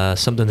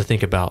 something to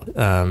think about,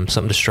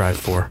 something to strive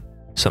for,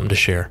 something to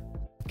share.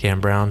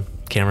 Cam Brown,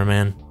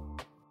 cameraman.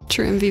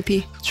 True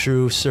MVP.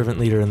 True servant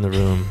leader in the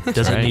room.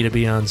 Doesn't right. need to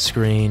be on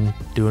screen,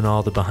 doing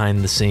all the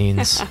behind the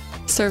scenes.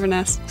 Serving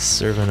us.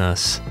 Serving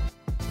us.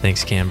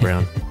 Thanks, Cam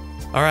Brown.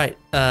 All right.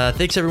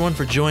 Thanks everyone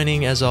for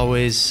joining. As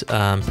always,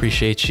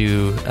 appreciate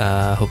you.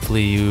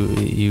 Hopefully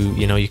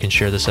you can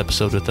share this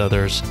episode with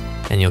others,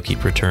 and you'll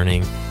keep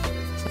returning.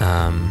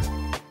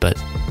 But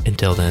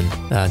until then,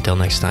 until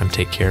next time,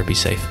 take care. Be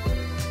safe.